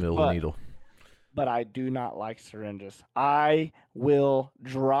hole in the middle of the needle. But I do not like syringes. I will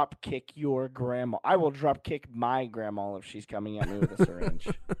drop kick your grandma. I will drop kick my grandma if she's coming at me with a syringe.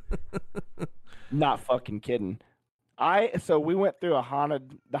 Not fucking kidding. So we went through the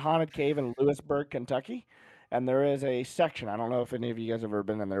haunted cave in Lewisburg, Kentucky, and there is a section. I don't know if any of you guys have ever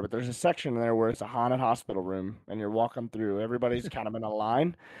been in there, but there's a section in there where it's a haunted hospital room, and you're walking through. Everybody's kind of in a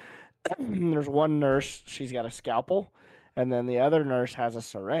line. There's one nurse. She's got a scalpel. And then the other nurse has a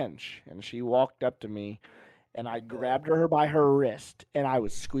syringe, and she walked up to me, and I grabbed her by her wrist, and I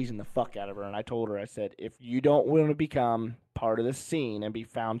was squeezing the fuck out of her. And I told her, I said, if you don't want to become part of this scene and be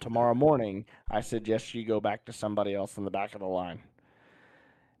found tomorrow morning, I suggest you go back to somebody else in the back of the line.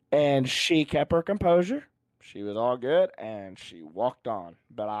 And she kept her composure. She was all good, and she walked on.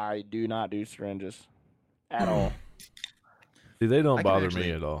 But I do not do syringes at all. See, they don't bother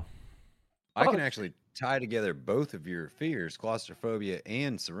me at all. I can actually tie together both of your fears, claustrophobia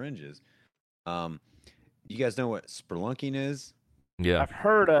and syringes. You guys know what spelunking is? Yeah. I've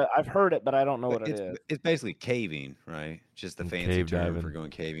heard it, but I don't know what it is. It's basically caving, right? Just the fancy Cave term diving. for going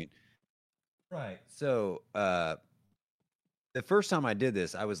caving. Right. So the first time I did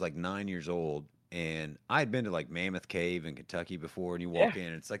this, I was like 9 years old, and I had been to like Mammoth Cave in Kentucky before, and you walk in,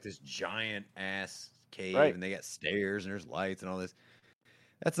 and it's like this giant ass cave, and they got stairs and there's lights and all this.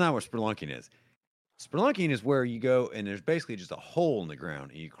 That's not what spelunking is. Spelunking is where you go and there's basically just a hole in the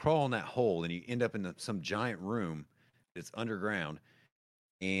ground, and you crawl in that hole and you end up in some giant room that's underground,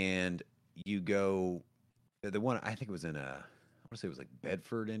 and you go. The one I think it was in I want to say it was like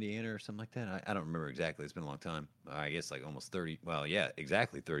Bedford, Indiana, or something like that. I don't remember exactly. It's been a long time. I guess like almost 30. Well, yeah,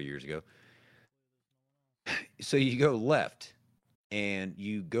 exactly 30 years ago. So you go left, and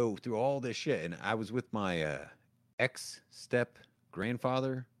you go through all this shit. And I was with my ex-step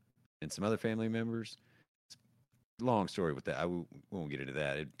grandfather and some other family members. It's a long story with that. We won't get into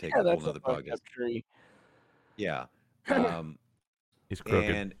that. It'd take a whole other podcast. Yeah. He's crooked.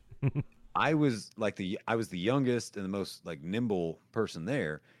 And I was the youngest and the most like nimble person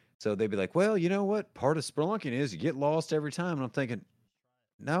there. So they'd be like, well, you know what? Part of spelunking is you get lost every time. And I'm thinking,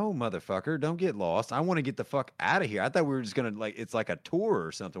 no, motherfucker, don't get lost. I want to get the fuck out of here. I thought we were just going to it's like a tour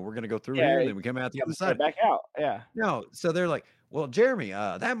or something. We're going to go through here and then we come out the other side. Back out. Yeah. No. So they're like, well, Jeremy,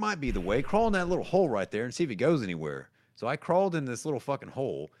 that might be the way. Crawl in that little hole right there and see if it goes anywhere. So I crawled in this little fucking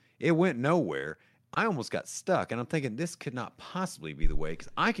hole. It went nowhere. I almost got stuck. And I'm thinking this could not possibly be the way because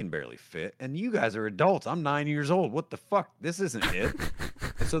I can barely fit. And you guys are adults. I'm 9 years old. What the fuck? This isn't it.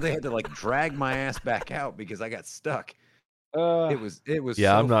 And so they had to like drag my ass back out because I got stuck. It was.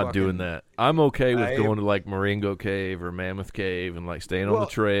 Yeah, so I'm not fucking, doing that. I'm okay with going to like Marengo Cave or Mammoth Cave and like staying on the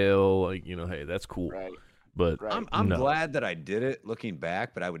trail. Like, hey, that's cool. Right. But I'm glad that I did it looking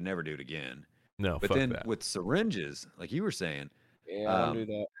back, but I would never do it again. No, but fuck then that. with syringes, like you were saying, I don't do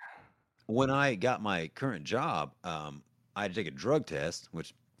that. When I got my current job, I had to take a drug test,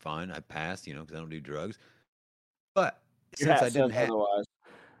 which fine, I passed, because I don't do drugs. But since I didn't have otherwise,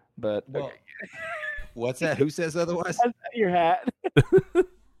 but okay. What's that? Who says otherwise? Your hat.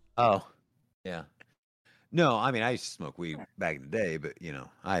 Oh, yeah. No, I mean I used to smoke weed back in the day, but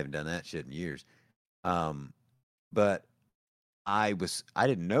I haven't done that shit in years. But I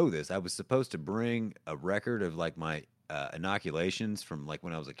didn't know this. I was supposed to bring a record of like my inoculations from like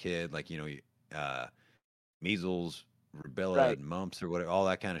when I was a kid, like measles, rubella, and mumps or whatever, all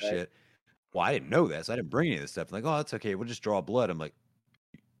that kind of shit. Well, I didn't know that, so I didn't bring any of this stuff. I'm like, oh, that's okay. We'll just draw blood. I'm like,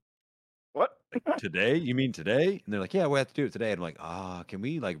 what? Today? You mean today? And they're like, yeah, we have to do it today. And I'm like, can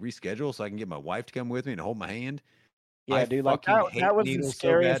we like reschedule so I can get my wife to come with me and hold my hand? Yeah, I dude, like fucking that hate was the needles so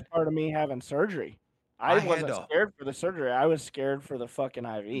scariest bad. part of me having surgery. I I had wasn't to, scared for the surgery. I was scared for the fucking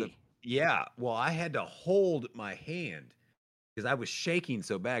IV. well, I had to hold my hand because I was shaking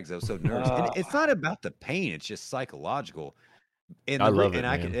so bad because I was so nervous. And Oh, it's not about the pain; it's just psychological. And I love it,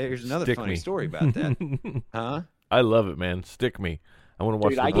 and man. there's another Stick funny me. story about that, huh? I love it, man. Stick me. I want to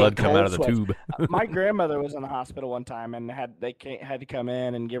watch dude, the I blood get come out cold of the sweats. tube. My grandmother was in the hospital one time and had to come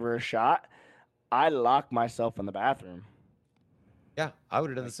in and give her a shot. I locked myself in the bathroom. Yeah, I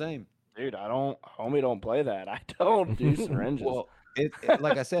would have done the Like, same. dude, homie, don't play that. I don't do syringes. Well,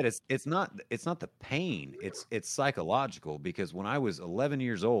 like I said, it's not the pain. It's psychological because when I was 11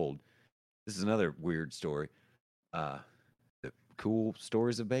 years old, this is another weird story. Uh, the cool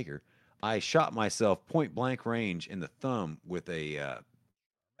stories of Baker. I shot myself point blank range in the thumb with a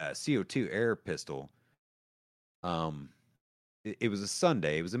CO2 air pistol. It was a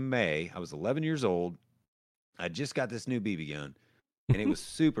Sunday. It was in May. I was 11 years old. I just got this new BB gun, and it was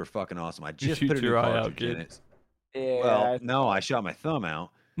super fucking awesome. I just shoot put a new your eye out, cartridge in kid. it. Yeah, Well, no, I shot my thumb out.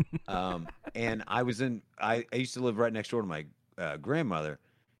 And I used to live right next door to my grandmother.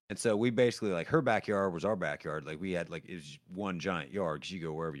 And so we basically, like, her backyard was our backyard. Like, we had, like, it was one giant yard because you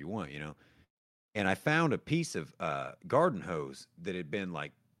go wherever you want, you know? And I found a piece of garden hose that had been,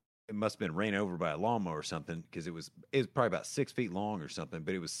 like, it must have been ran over by a lawnmower or something because it was probably about 6 feet long or something,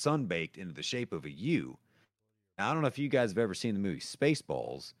 but it was sun baked into the shape of a U. Now, I don't know if you guys have ever seen the movie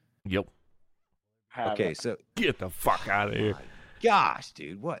Spaceballs. Yep. Okay, so Get the fuck out of here. my gosh,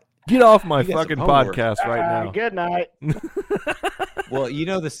 dude, what? Get off my You got some fucking homework. podcast right now. Good night. Well, you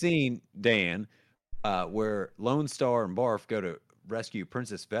know the scene, Dan, where Lone Star and Barf go to rescue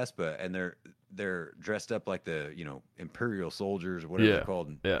Princess Vespa, and they're dressed up like the Imperial soldiers or whatever Yeah, they're called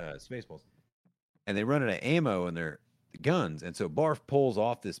in yeah. Spaceballs, and they run out of ammo in their guns, and so Barf pulls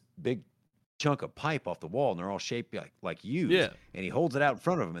off this big chunk of pipe off the wall, and they're all shaped like U's. Yeah. And he holds it out in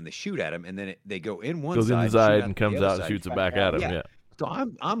front of them, and they shoot at him, and then they go in one Goes side, inside shoot and the comes other out and side. shoots it back at him. Yeah. Yeah. So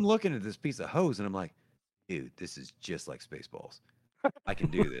I'm looking at this piece of hose, and I'm like, dude, this is just like Spaceballs. I can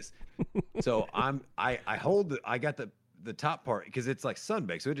do this. So I got the top part because it's like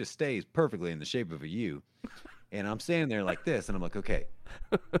sunbaked, so it just stays perfectly in the shape of a U. And I'm standing there like this, and I'm like, okay,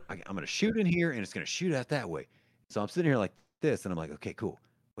 I'm gonna shoot in here, and it's gonna shoot out that way. So I'm sitting here like this, and I'm like, okay, cool.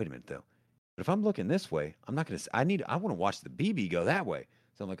 Wait a minute though. But if I'm looking this way, I'm not gonna. I want to watch the BB go that way.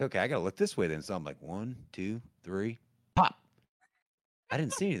 So I'm like, okay, I gotta look this way then. So I'm like, 1, 2, 3, pop. I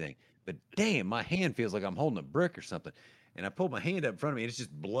didn't see anything, but damn, my hand feels like I'm holding a brick or something. And I pulled my hand up in front of me, and it's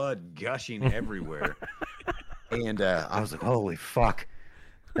just blood gushing everywhere. And I was like, holy fuck.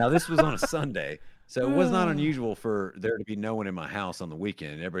 Now, this was on a Sunday, so it was not unusual for there to be no one in my house on the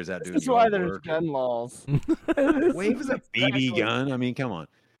weekend. Everybody's out doing This is why yard there's work. gun laws. Wait, it was a BB gun. I mean, come on.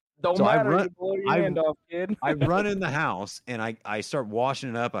 Don't So matter. You blow your hand off, kid. I run in the house, and I start washing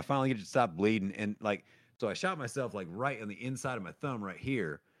it up. I finally get it to stop bleeding. And, like, so I shot myself, like, right on the inside of my thumb right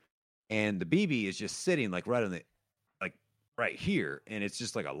here. And the BB is just sitting, like, right on the, like, right here. And it's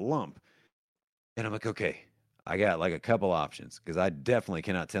just like a lump. And I'm like, okay, I got like a couple options because I definitely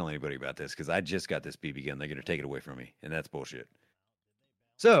cannot tell anybody about this because I just got this BB gun. They're going to take it away from me. And that's bullshit.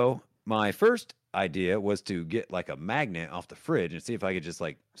 So my first idea was to get like a magnet off the fridge and see if I could just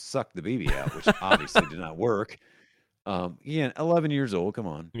like suck the BB out, which obviously did not work. 11 years old. Come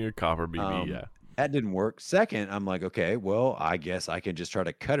on. Your copper BB, yeah. That didn't work. Second, I'm like, okay, well, I guess I can just try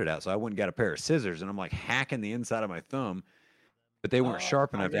to cut it out. So I went and got a pair of scissors, and I'm like hacking the inside of my thumb, but they weren't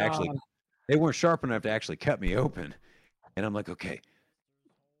sharp enough to actually cut me open. And I'm like, okay,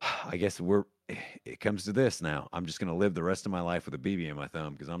 I guess it comes to this now. I'm just going to live the rest of my life with a BB in my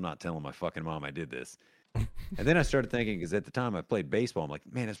thumb because I'm not telling my fucking mom I did this. And then I started thinking, because at the time I played baseball, I'm like,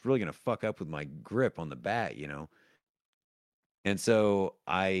 man, it's really going to fuck up with my grip on the bat, you know? And so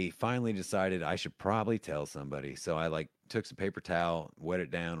I finally decided I should probably tell somebody. So I like took some paper towel, wet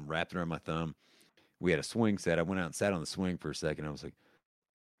it down, wrapped it around my thumb. We had a swing set. I went out and sat on the swing for a second. I was like,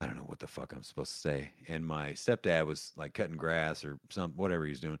 I don't know what the fuck I'm supposed to say. And my stepdad was like cutting grass or whatever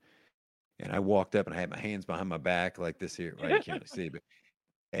he was doing. And I walked up and I had my hands behind my back like this here. Right, you can't really see, but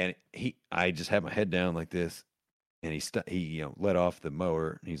I just had my head down like this, and he let off the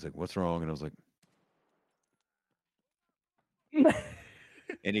mower. And he's like, "What's wrong?" And I was like,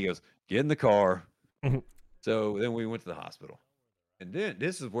 and he goes, "Get in the car." So then we went to the hospital, and then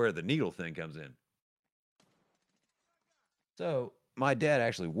this is where the needle thing comes in. So my dad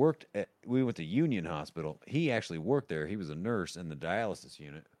actually we went to Union Hospital. He actually worked there. He was a nurse in the dialysis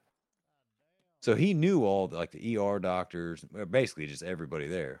unit. So he knew all the ER doctors, basically just everybody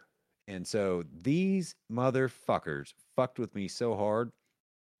there. And so these motherfuckers fucked with me so hard.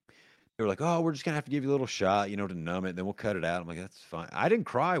 They were like, "Oh, we're just gonna have to give you a little shot, to numb it. Then we'll cut it out." I'm like, "That's fine." I didn't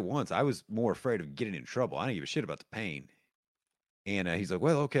cry once. I was more afraid of getting in trouble. I didn't give a shit about the pain. And he's like,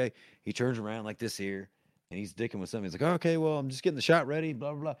 "Well, okay." He turns around like this here, and he's dicking with something. He's like, "Okay, well, I'm just getting the shot ready."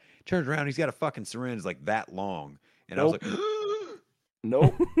 Blah blah blah. Turns around, he's got a fucking syringe like that long, and I was Nope. like,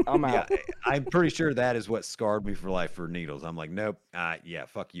 Nope. I'm "Yeah." out. I'm pretty sure that is what scarred me for life for needles. I'm like, "Nope, yeah,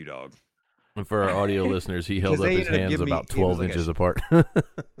 fuck you, dog." And for our audio listeners, he held Because up they his ended up hands giving me- about it was 12 like a inches sh- apart.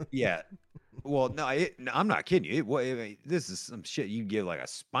 Yeah. Well, no, I'm not kidding you. This is some shit you give like a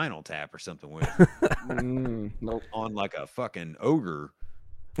spinal tap or something with Nope. on like a fucking ogre.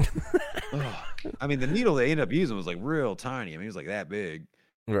 Ugh. I mean, the needle they ended up using was like real tiny. I mean, it was like that big.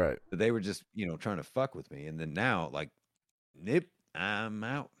 Right. But they were just, trying to fuck with me. And then now, like, nip, I'm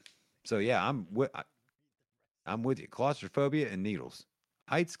out. So yeah, I'm with you. Claustrophobia and needles.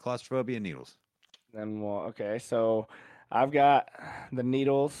 Heights, claustrophobia, and needles. Then well, okay. So I've got the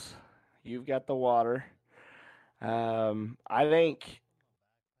needles. You've got the water. I think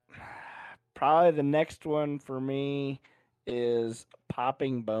probably the next one for me is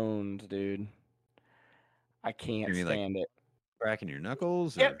popping bones, dude. I can't You mean like stand it. cracking your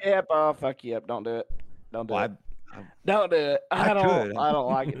knuckles? Yep, Or? yep. Oh, fuck you up. Don't do it. Don't do Well, it. I Don't do it. I could. I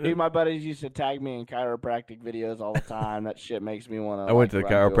don't like it. Dude, my buddies used to tag me in chiropractic videos all the time. That shit makes me want to. I went to the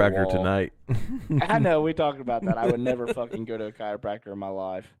chiropractor tonight. I know. We talked about that. I would never fucking go to a chiropractor in my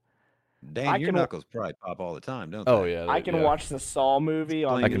life. Dan, your knuckles probably pop all the time, don't they? Oh yeah, I can watch the Saw movie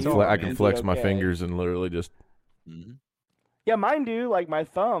on. I I can YouTube flex and my be okay. fingers and literally just. Mhm. Yeah, mine do. Like my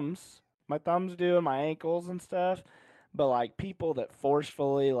thumbs do, and my ankles and stuff. But like people that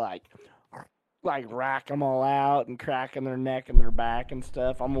forcefully like rack them all out and cracking their neck and their back and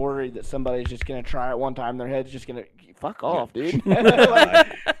stuff. I'm worried that somebody's just gonna try it one time. Their head's just gonna fuck off, dude.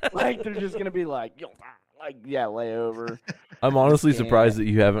 like they're just gonna be like, lay over. I'm honestly Yeah. surprised that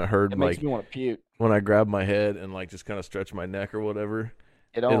you haven't heard It like makes me want to puke. when I grab my head and like just kind of stretch my neck or whatever.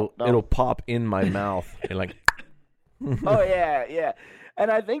 Don't. It'll pop in my mouth and like. Oh yeah, yeah.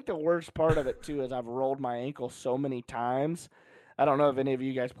 And I think the worst part of it too is I've rolled my ankle so many times. I don't know if any of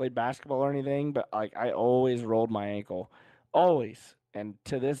you guys played basketball or anything, but like I always rolled my ankle, always. And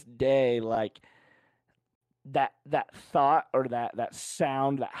to this day, like that thought or that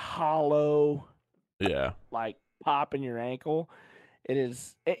sound, that hollow, Yeah. like pop in your ankle, it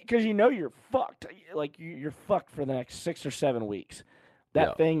is because you're fucked. Like you're fucked for the next 6 or 7 weeks.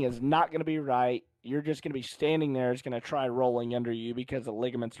 That thing is not going to be right. You're just going to be standing there. It's going to try rolling under you because the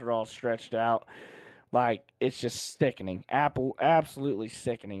ligaments are all stretched out. Like, it's just sickening. Absolutely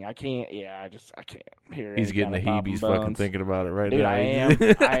sickening. I can't hear it. He's getting the heebies fucking thinking about it right Dude, now.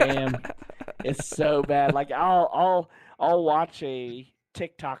 I am. It's so bad. Like, I'll watch a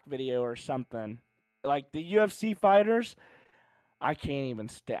TikTok video or something. Like, the UFC fighters, I can't even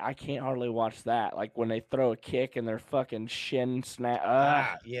I can't hardly watch that. Like when they throw a kick and their fucking shin snap.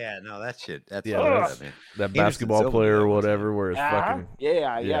 Yeah, no, that shit. That's that basketball player or whatever, where it's fucking.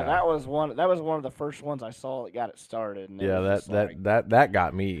 Yeah. That was one of the first ones I saw that got it started. And that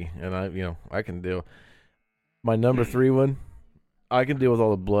got me, and I can deal. My number 3 one, I can deal with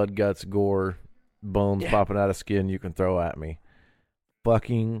all the blood, guts, gore, bones popping out of skin you can throw at me.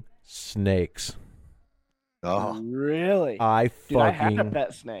 Fucking snakes. Oh, really? I had a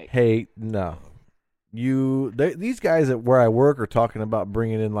pet snake. hate these guys at where I work are talking about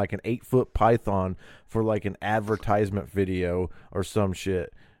bringing in like an 8-foot python for like an advertisement video or some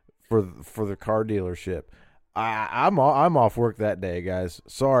shit for the car dealership. I'm off work that day, guys.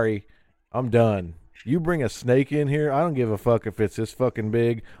 Sorry, I'm done. You bring a snake in here, I don't give a fuck if it's this fucking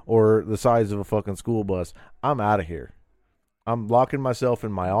big or the size of a fucking school bus. I'm out of here. I'm locking myself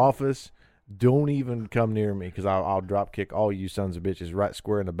in my office. Don't even come near me because I'll drop kick all you sons of bitches right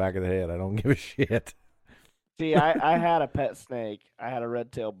square in the back of the head. I don't give a shit. See, I had a pet snake. I had a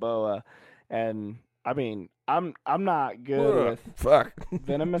red-tailed boa, and I mean, I'm not good with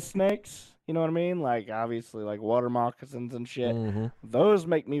venomous snakes. You know what I mean? Like obviously, like water moccasins and shit. Mm-hmm. Those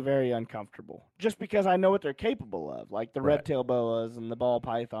make me very uncomfortable, just because I know what they're capable of. Like the red-tailed boas and the ball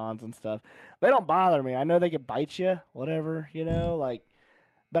pythons and stuff. They don't bother me. I know they could bite you, whatever. Like.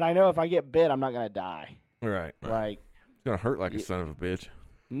 But I know if I get bit, I'm not going to die. Right. Like, it's going to hurt like a son of a bitch.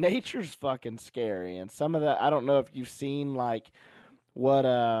 Nature's fucking scary. And some of the, I don't know if you've seen, like, what,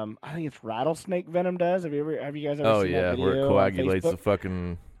 I think it's rattlesnake venom does. Have you guys ever seen that video? Where it coagulates the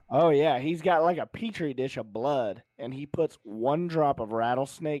fucking. Oh, yeah. He's got, like, a petri dish of blood, and he puts 1 drop of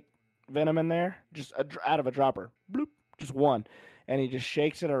rattlesnake venom in there, just out of a dropper. Bloop. Just 1. And he just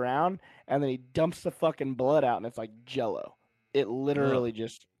shakes it around, and then he dumps the fucking blood out, and it's like Jell-O. It literally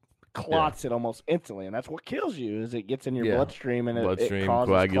just clots it almost instantly, and that's what kills you. Is it gets in your Yeah. bloodstream and it Bloodstream causes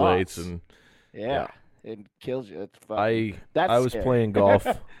coagulates clots. and Yeah, it kills you. It's fucking, that's I was scary. playing golf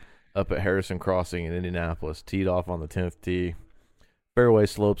up at Harrison Crossing in Indianapolis. Teed off on the 10th tee. Fairway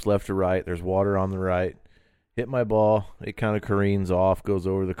slopes left to right. There's water on the right. Hit my ball. It kind of careens off, goes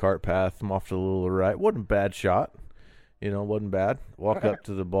over the cart path. I'm off to the little right. Wasn't a bad shot. Wasn't bad. Walk up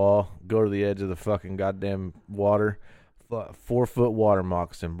to the ball, go to the edge of the fucking goddamn water. 4-foot water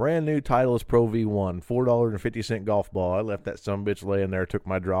moccasin. Brand new Titleist Pro V1. $4.50 golf ball. I left that sumbitch laying there, took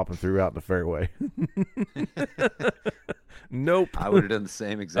my drop, and threw out in the fairway. Nope. I would have done the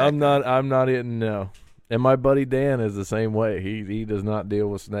same exact. I'm not hitting, no. And my buddy Dan is the same way. He does not deal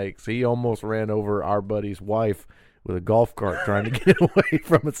with snakes. He almost ran over our buddy's wife with a golf cart trying to get away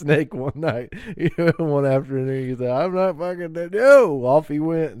from a snake one night. One afternoon, he said, "I'm not fucking dead." No, off he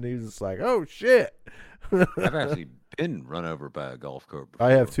went, and he's just like, "Oh shit." I've actually been run over by a golf cart before.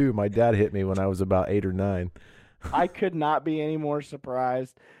 I have too. My dad hit me when I was about 8 or 9. I could not be any more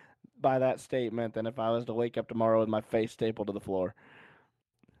surprised by that statement than if I was to wake up tomorrow with my face stapled to the floor.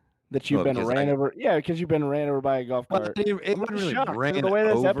 That you've been ran over. Yeah, because you've been ran over by a golf cart. Well, it wasn't really ran the way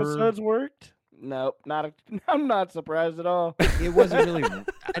this over. episode's worked. Nope, I'm not surprised at all. It wasn't really.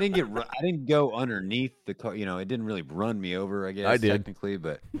 I didn't go underneath the car. It didn't really run me over. I guess I did. technically,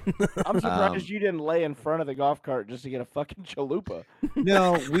 but I'm surprised you didn't lay in front of the golf cart just to get a fucking chalupa.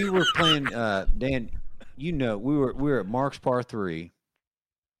 no, we were playing. Dan, we were at Mark's Par 3.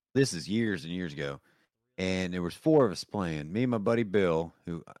 This is years and years ago, and there was 4 of us playing. Me and my buddy Bill,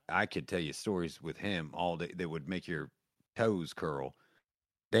 who I could tell you stories with him all day that would make your toes curl.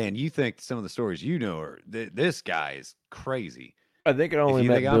 Dan, you think some of the stories are this guy is crazy. I think I only if you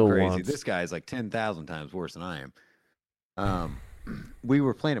met think Bill I'm crazy, once. this guy is like 10,000 times worse than I am. We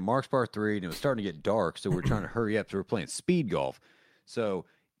were playing at Mark's Par 3, and it was starting to get dark, so we're trying to hurry up. So we're playing speed golf. So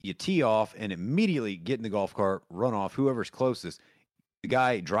you tee off and immediately get in the golf cart, run off, whoever's closest. The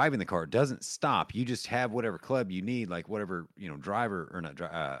guy driving the cart doesn't stop. You just have whatever club you need, like whatever, driver or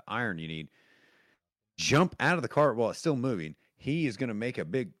not iron you need. Jump out of the cart while it's still moving. He is going to make a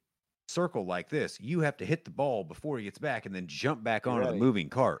big circle like this. You have to hit the ball before he gets back and then jump back onto the moving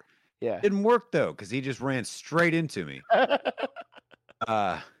cart. Yeah. Didn't work, though, because he just ran straight into me.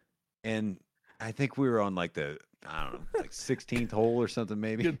 And I think we were on like the, 16th hole or something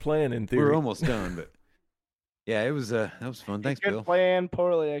maybe. Good plan in theory. We were almost done, but yeah, it was that was fun. Thanks, Good Bill. plan,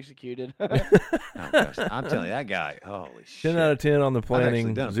 poorly executed. Oh, gosh, I'm telling you, that guy, holy shit. 10 out of 10 on the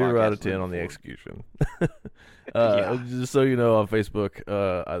planning, done a 0 out of podcast 10 with on the him execution. Yeah. Just so you know, on Facebook,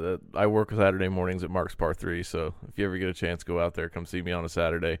 I work Saturday mornings at Mark's Par 3, so if you ever get a chance, go out there, come see me on a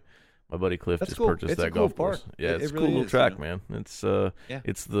Saturday. My buddy Cliff That's just cool. purchased It's a that cool golf course. park. Yeah, It it's a really cool little is, track, man. It's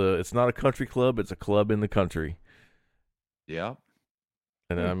it's not a country club, it's a club in the country. Yeah.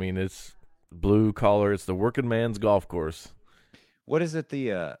 And I mean, it's blue collar, it's the working man's golf course. What is it?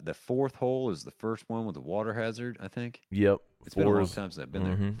 The 4th hole is the first one with the water hazard, I think. Yep. It's been a long time since I've been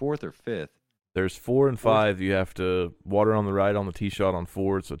there. 4th or 5th. There's 4 and 5. You have to water on the right on the tee shot on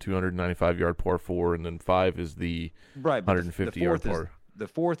 4. It's a 295-yard par 4, and then 5 is the 150-yard par. The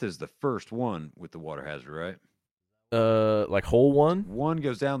 4th is the first one with the water hazard, right? Like hole 1. 1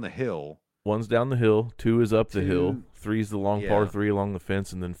 goes down the hill. 1's down the hill. 2 is up the hill. 3's the long par Yeah. 3 along the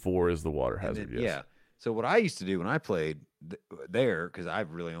fence, and then 4 is the water hazard. Then, yes. Yeah. So what I used to do when I played there, because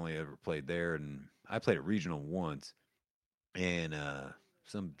I've really only ever played there, and I played at regional once, and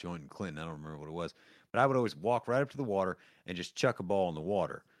some joint in Clinton, I don't remember what it was, but I would always walk right up to the water and just chuck a ball in the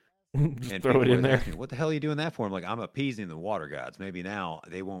water. Just And throw people it in would there. ask me, what the hell are you doing that for? I'm like, I'm appeasing the water gods. Maybe now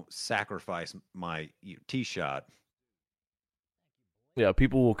they won't sacrifice my tee shot. Yeah,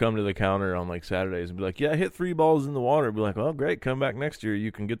 people will come to the counter on like Saturdays and be like, "Yeah, I hit 3 balls in the water." Be like, "Well, great, come back next year.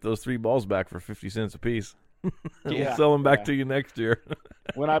 You can get those 3 balls back for 50 cents a piece. We'll Yeah, sell them back yeah. to you next year."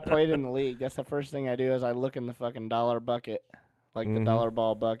 When I played in the league, that's the first thing I do is I look in the fucking dollar bucket, like the dollar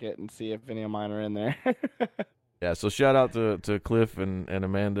ball bucket, and see if any of mine are in there. Yeah, so shout out to Cliff and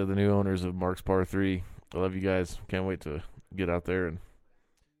Amanda, the new owners of Mark's Par 3. I love you guys. Can't wait to get out there and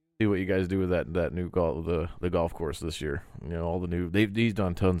see what you guys do with that new the golf course this year. All the new he's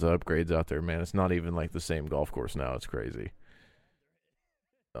done tons of upgrades out there, man. It's not even like the same golf course now. It's crazy.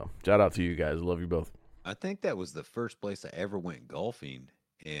 So shout out to you guys. Love you both. I think that was the first place I ever went golfing,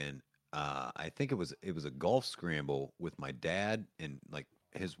 and I think it was a golf scramble with my dad and like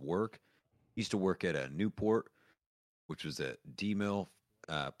his work. He used to work at a Newport, which was a D-mill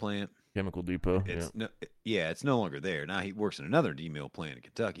plant. Chemical Depot. It's no longer there now. He works in another D-mill plant in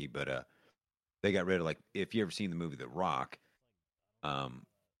Kentucky, but they got rid of, like, if you ever seen the movie The Rock,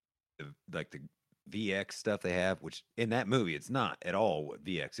 the VX stuff they have, which in that movie, it's not at all what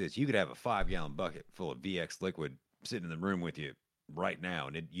VX is. You could have a 5-gallon bucket full of VX liquid sitting in the room with you right now,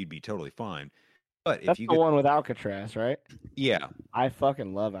 and you'd be totally fine. But That's if you the could, one with Alcatraz, right? yeah, I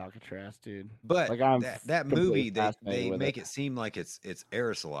fucking love Alcatraz, dude. but Like I'm that completely movie, they fascinated with make it seem like it's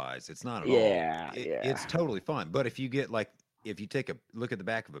aerosolized. It's not at Yeah, all. yeah. It's totally fine. But if you get like, if you take a look at the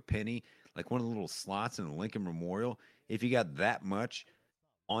back of a penny, like one of the little slots in the Lincoln Memorial, if you got that much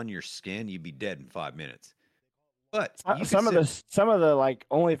on your skin, you'd be dead in 5 minutes. But you Some could of sit- the some of the like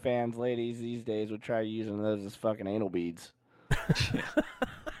OnlyFans ladies these days would try using those as fucking anal beads. Yeah,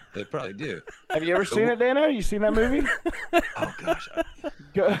 they probably do. Have you ever seen it, Dana? You seen that movie? Oh gosh,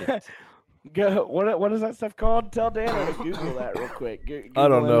 Go, go. What is that stuff called? Tell Dana to Google that real quick. I don't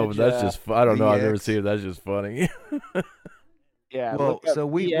Google know, image, but that's just I don't know. I've never VX. seen it. That's just funny. yeah. well, look up so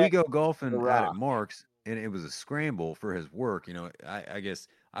we VX go golfing The out Rock. at Mark's, and it was a scramble for his work. You know, I guess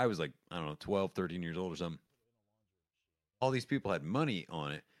I was like, I don't know, 12, 13 years old or something. All these people had money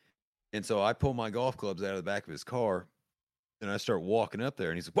on it. And so I pull my golf clubs out of the back of his car, and I start walking up there,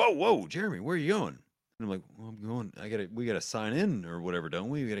 and he's like, whoa, whoa, Jeremy, where are you going? And I'm like, well, I'm going, we got to sign in or whatever, don't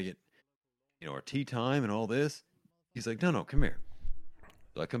we? We got to get, our tee time and all this. He's like, no, come here.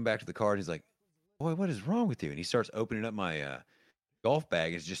 So I come back to the car, and he's like, boy, what is wrong with you? And he starts opening up my golf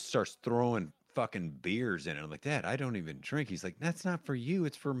bag and just starts throwing fucking beers in it. I'm like, Dad, I don't even drink. He's like, that's not for you.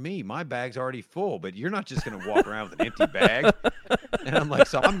 It's for me. My bag's already full, but you're not just going to walk around with an empty bag. And I'm like,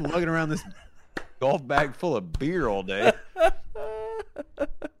 so I'm lugging around this golf bag full of beer all day.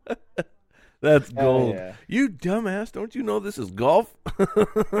 That's gold. yeah. You dumbass! Don't you know this is golf?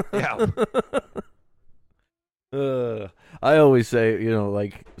 Yeah. I always say,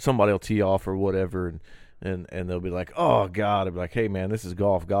 like somebody will tee off or whatever, and they'll be like, "Oh God!" I'll be like, "Hey man, this is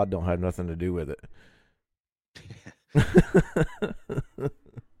golf. God don't have nothing to do with it."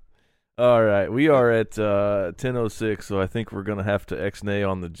 All right, we are at 10:06, so I think we're gonna have to ex-nay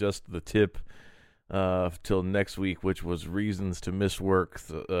on just the tip till next week, which was reasons to miss work,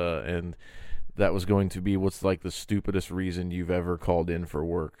 and that was going to be what's like the stupidest reason you've ever called in for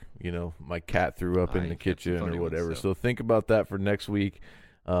work. My cat threw up in the you've got some kitchen funny or ones, whatever. so. So think about that for next week.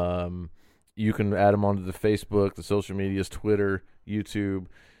 You can add them onto the Facebook, the social medias, Twitter, YouTube.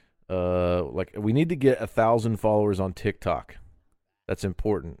 We need to get 1,000 followers on TikTok. That's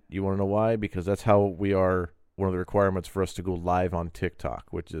important. You want to know why? Because that's how we are. One of the requirements for us to go live on TikTok,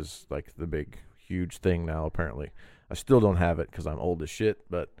 which is like the big, huge thing now. Apparently, I still don't have it because I'm old as shit,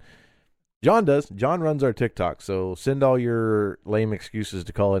 but John does. John runs our TikTok, so send all your lame excuses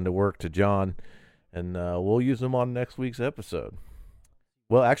to call into work to John, and we'll use them on next week's episode.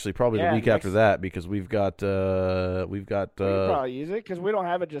 Well, actually, probably the week after that, because we've got. We can probably use it because we don't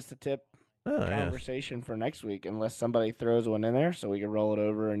have it just a tip Oh, yeah. conversation for next week unless somebody throws one in there, so we can roll it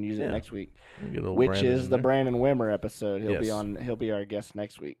over and use it Yeah. next week. Get a little Which Brandon is in the there. Brandon Wimmer episode. He'll be Yes. on. He'll be our guest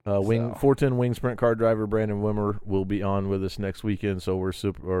next week. 410 Wing Sprint car driver Brandon Wimmer will be on with us next weekend, so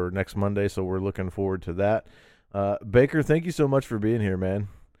or next Monday, so we're looking forward to that. Baker, thank you so much for being here, man.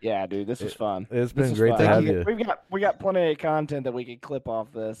 Yeah, dude, this was fun. It's This been was great to fun. have you. We got plenty of content that we could clip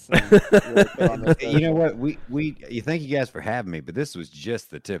off this. And really put on this You know what? You thank you guys for having me, but this was just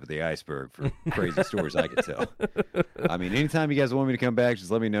the tip of the iceberg for crazy stories I could tell. I mean, anytime you guys want me to come back,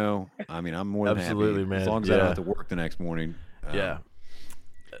 just let me know. I mean, I'm more than Absolutely, happy. man. As long as I don't Yeah. have to work the next morning. Yeah.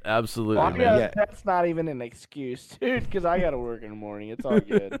 Absolutely, Well, man. yeah. that's not even an excuse, dude, because I got to work in the morning. It's all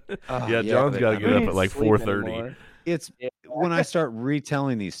good. Yeah, John's but got to I get mean, up Who at like needs sleep 4:30. anymore? It's Yeah. when I start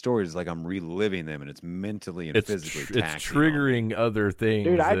retelling these stories, it's like I'm reliving them, and it's mentally and It's physically it's taxing on me. triggering other things.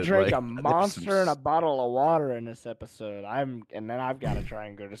 Dude, I that, drank like, a monster and a bottle of water in this episode. And then I've got to try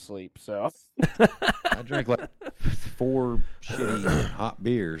and go to sleep. So I drank like 4 shitty hot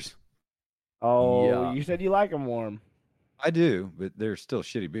beers. Oh, Yeah. you said you like them warm. I do, but they're still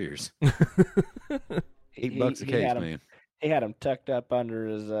shitty beers. $8 a case, had 'em- man. He had them tucked up under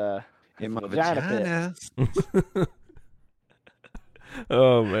his In my vagina pit. vagina.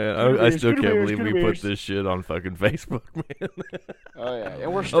 Oh man, I Scooter still beers, can't believe Scooter we put beers. this shit on fucking Facebook, man. Oh yeah,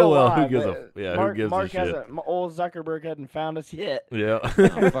 and we're still well, who live. gives a- yeah, who Mark, gives a Mark shit? hasn't. Old Zuckerberg hadn't found us yet. Yeah. Oh,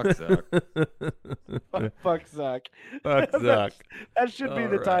 fuck Zuck. Fuck Zuck. Fuck Zuck. That should be All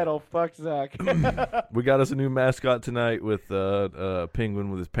the right. title. Fuck Zuck. We got us a new mascot tonight with a penguin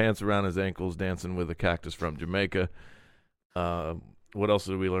with his pants around his ankles dancing with a cactus from Jamaica. What else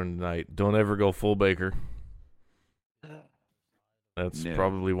did we learn tonight? Don't ever go full Baker. That's No.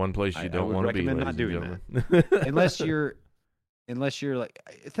 probably one place you I don't would want to be. recommend not ladies doing and gentlemen. unless you're like,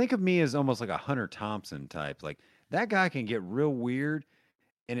 think of me as almost like a Hunter Thompson type. Like that guy can get real weird,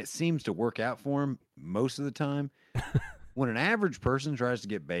 and it seems to work out for him most of the time. when an average person tries to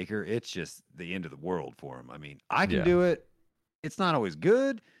get Baker, it's just the end of the world for them. I mean, I can Yeah. do it. It's not always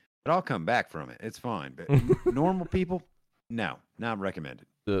good, but I'll come back from it. It's fine. But normal people, no, not recommended.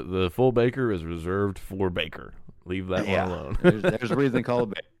 The full Baker is reserved for Baker. Leave that one alone. there's a reason they call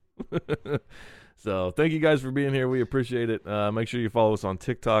it Baker. So thank you guys for being here. We appreciate it. Make sure you follow us on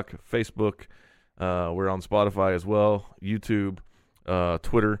TikTok, Facebook. We're on Spotify as well, YouTube,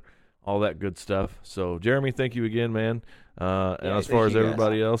 Twitter, all that good stuff. So Jeremy, thank you again, man. And as far as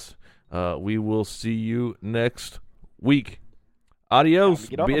everybody else, we will see you next week. Adios,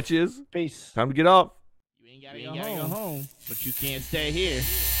 bitches. Peace. Time to get off. You ain't gotta go home, but you can't stay here.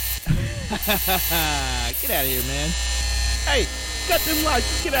 Get out of here, man. Hey, cut them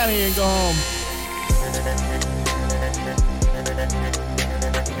lights. Get out of here and go home.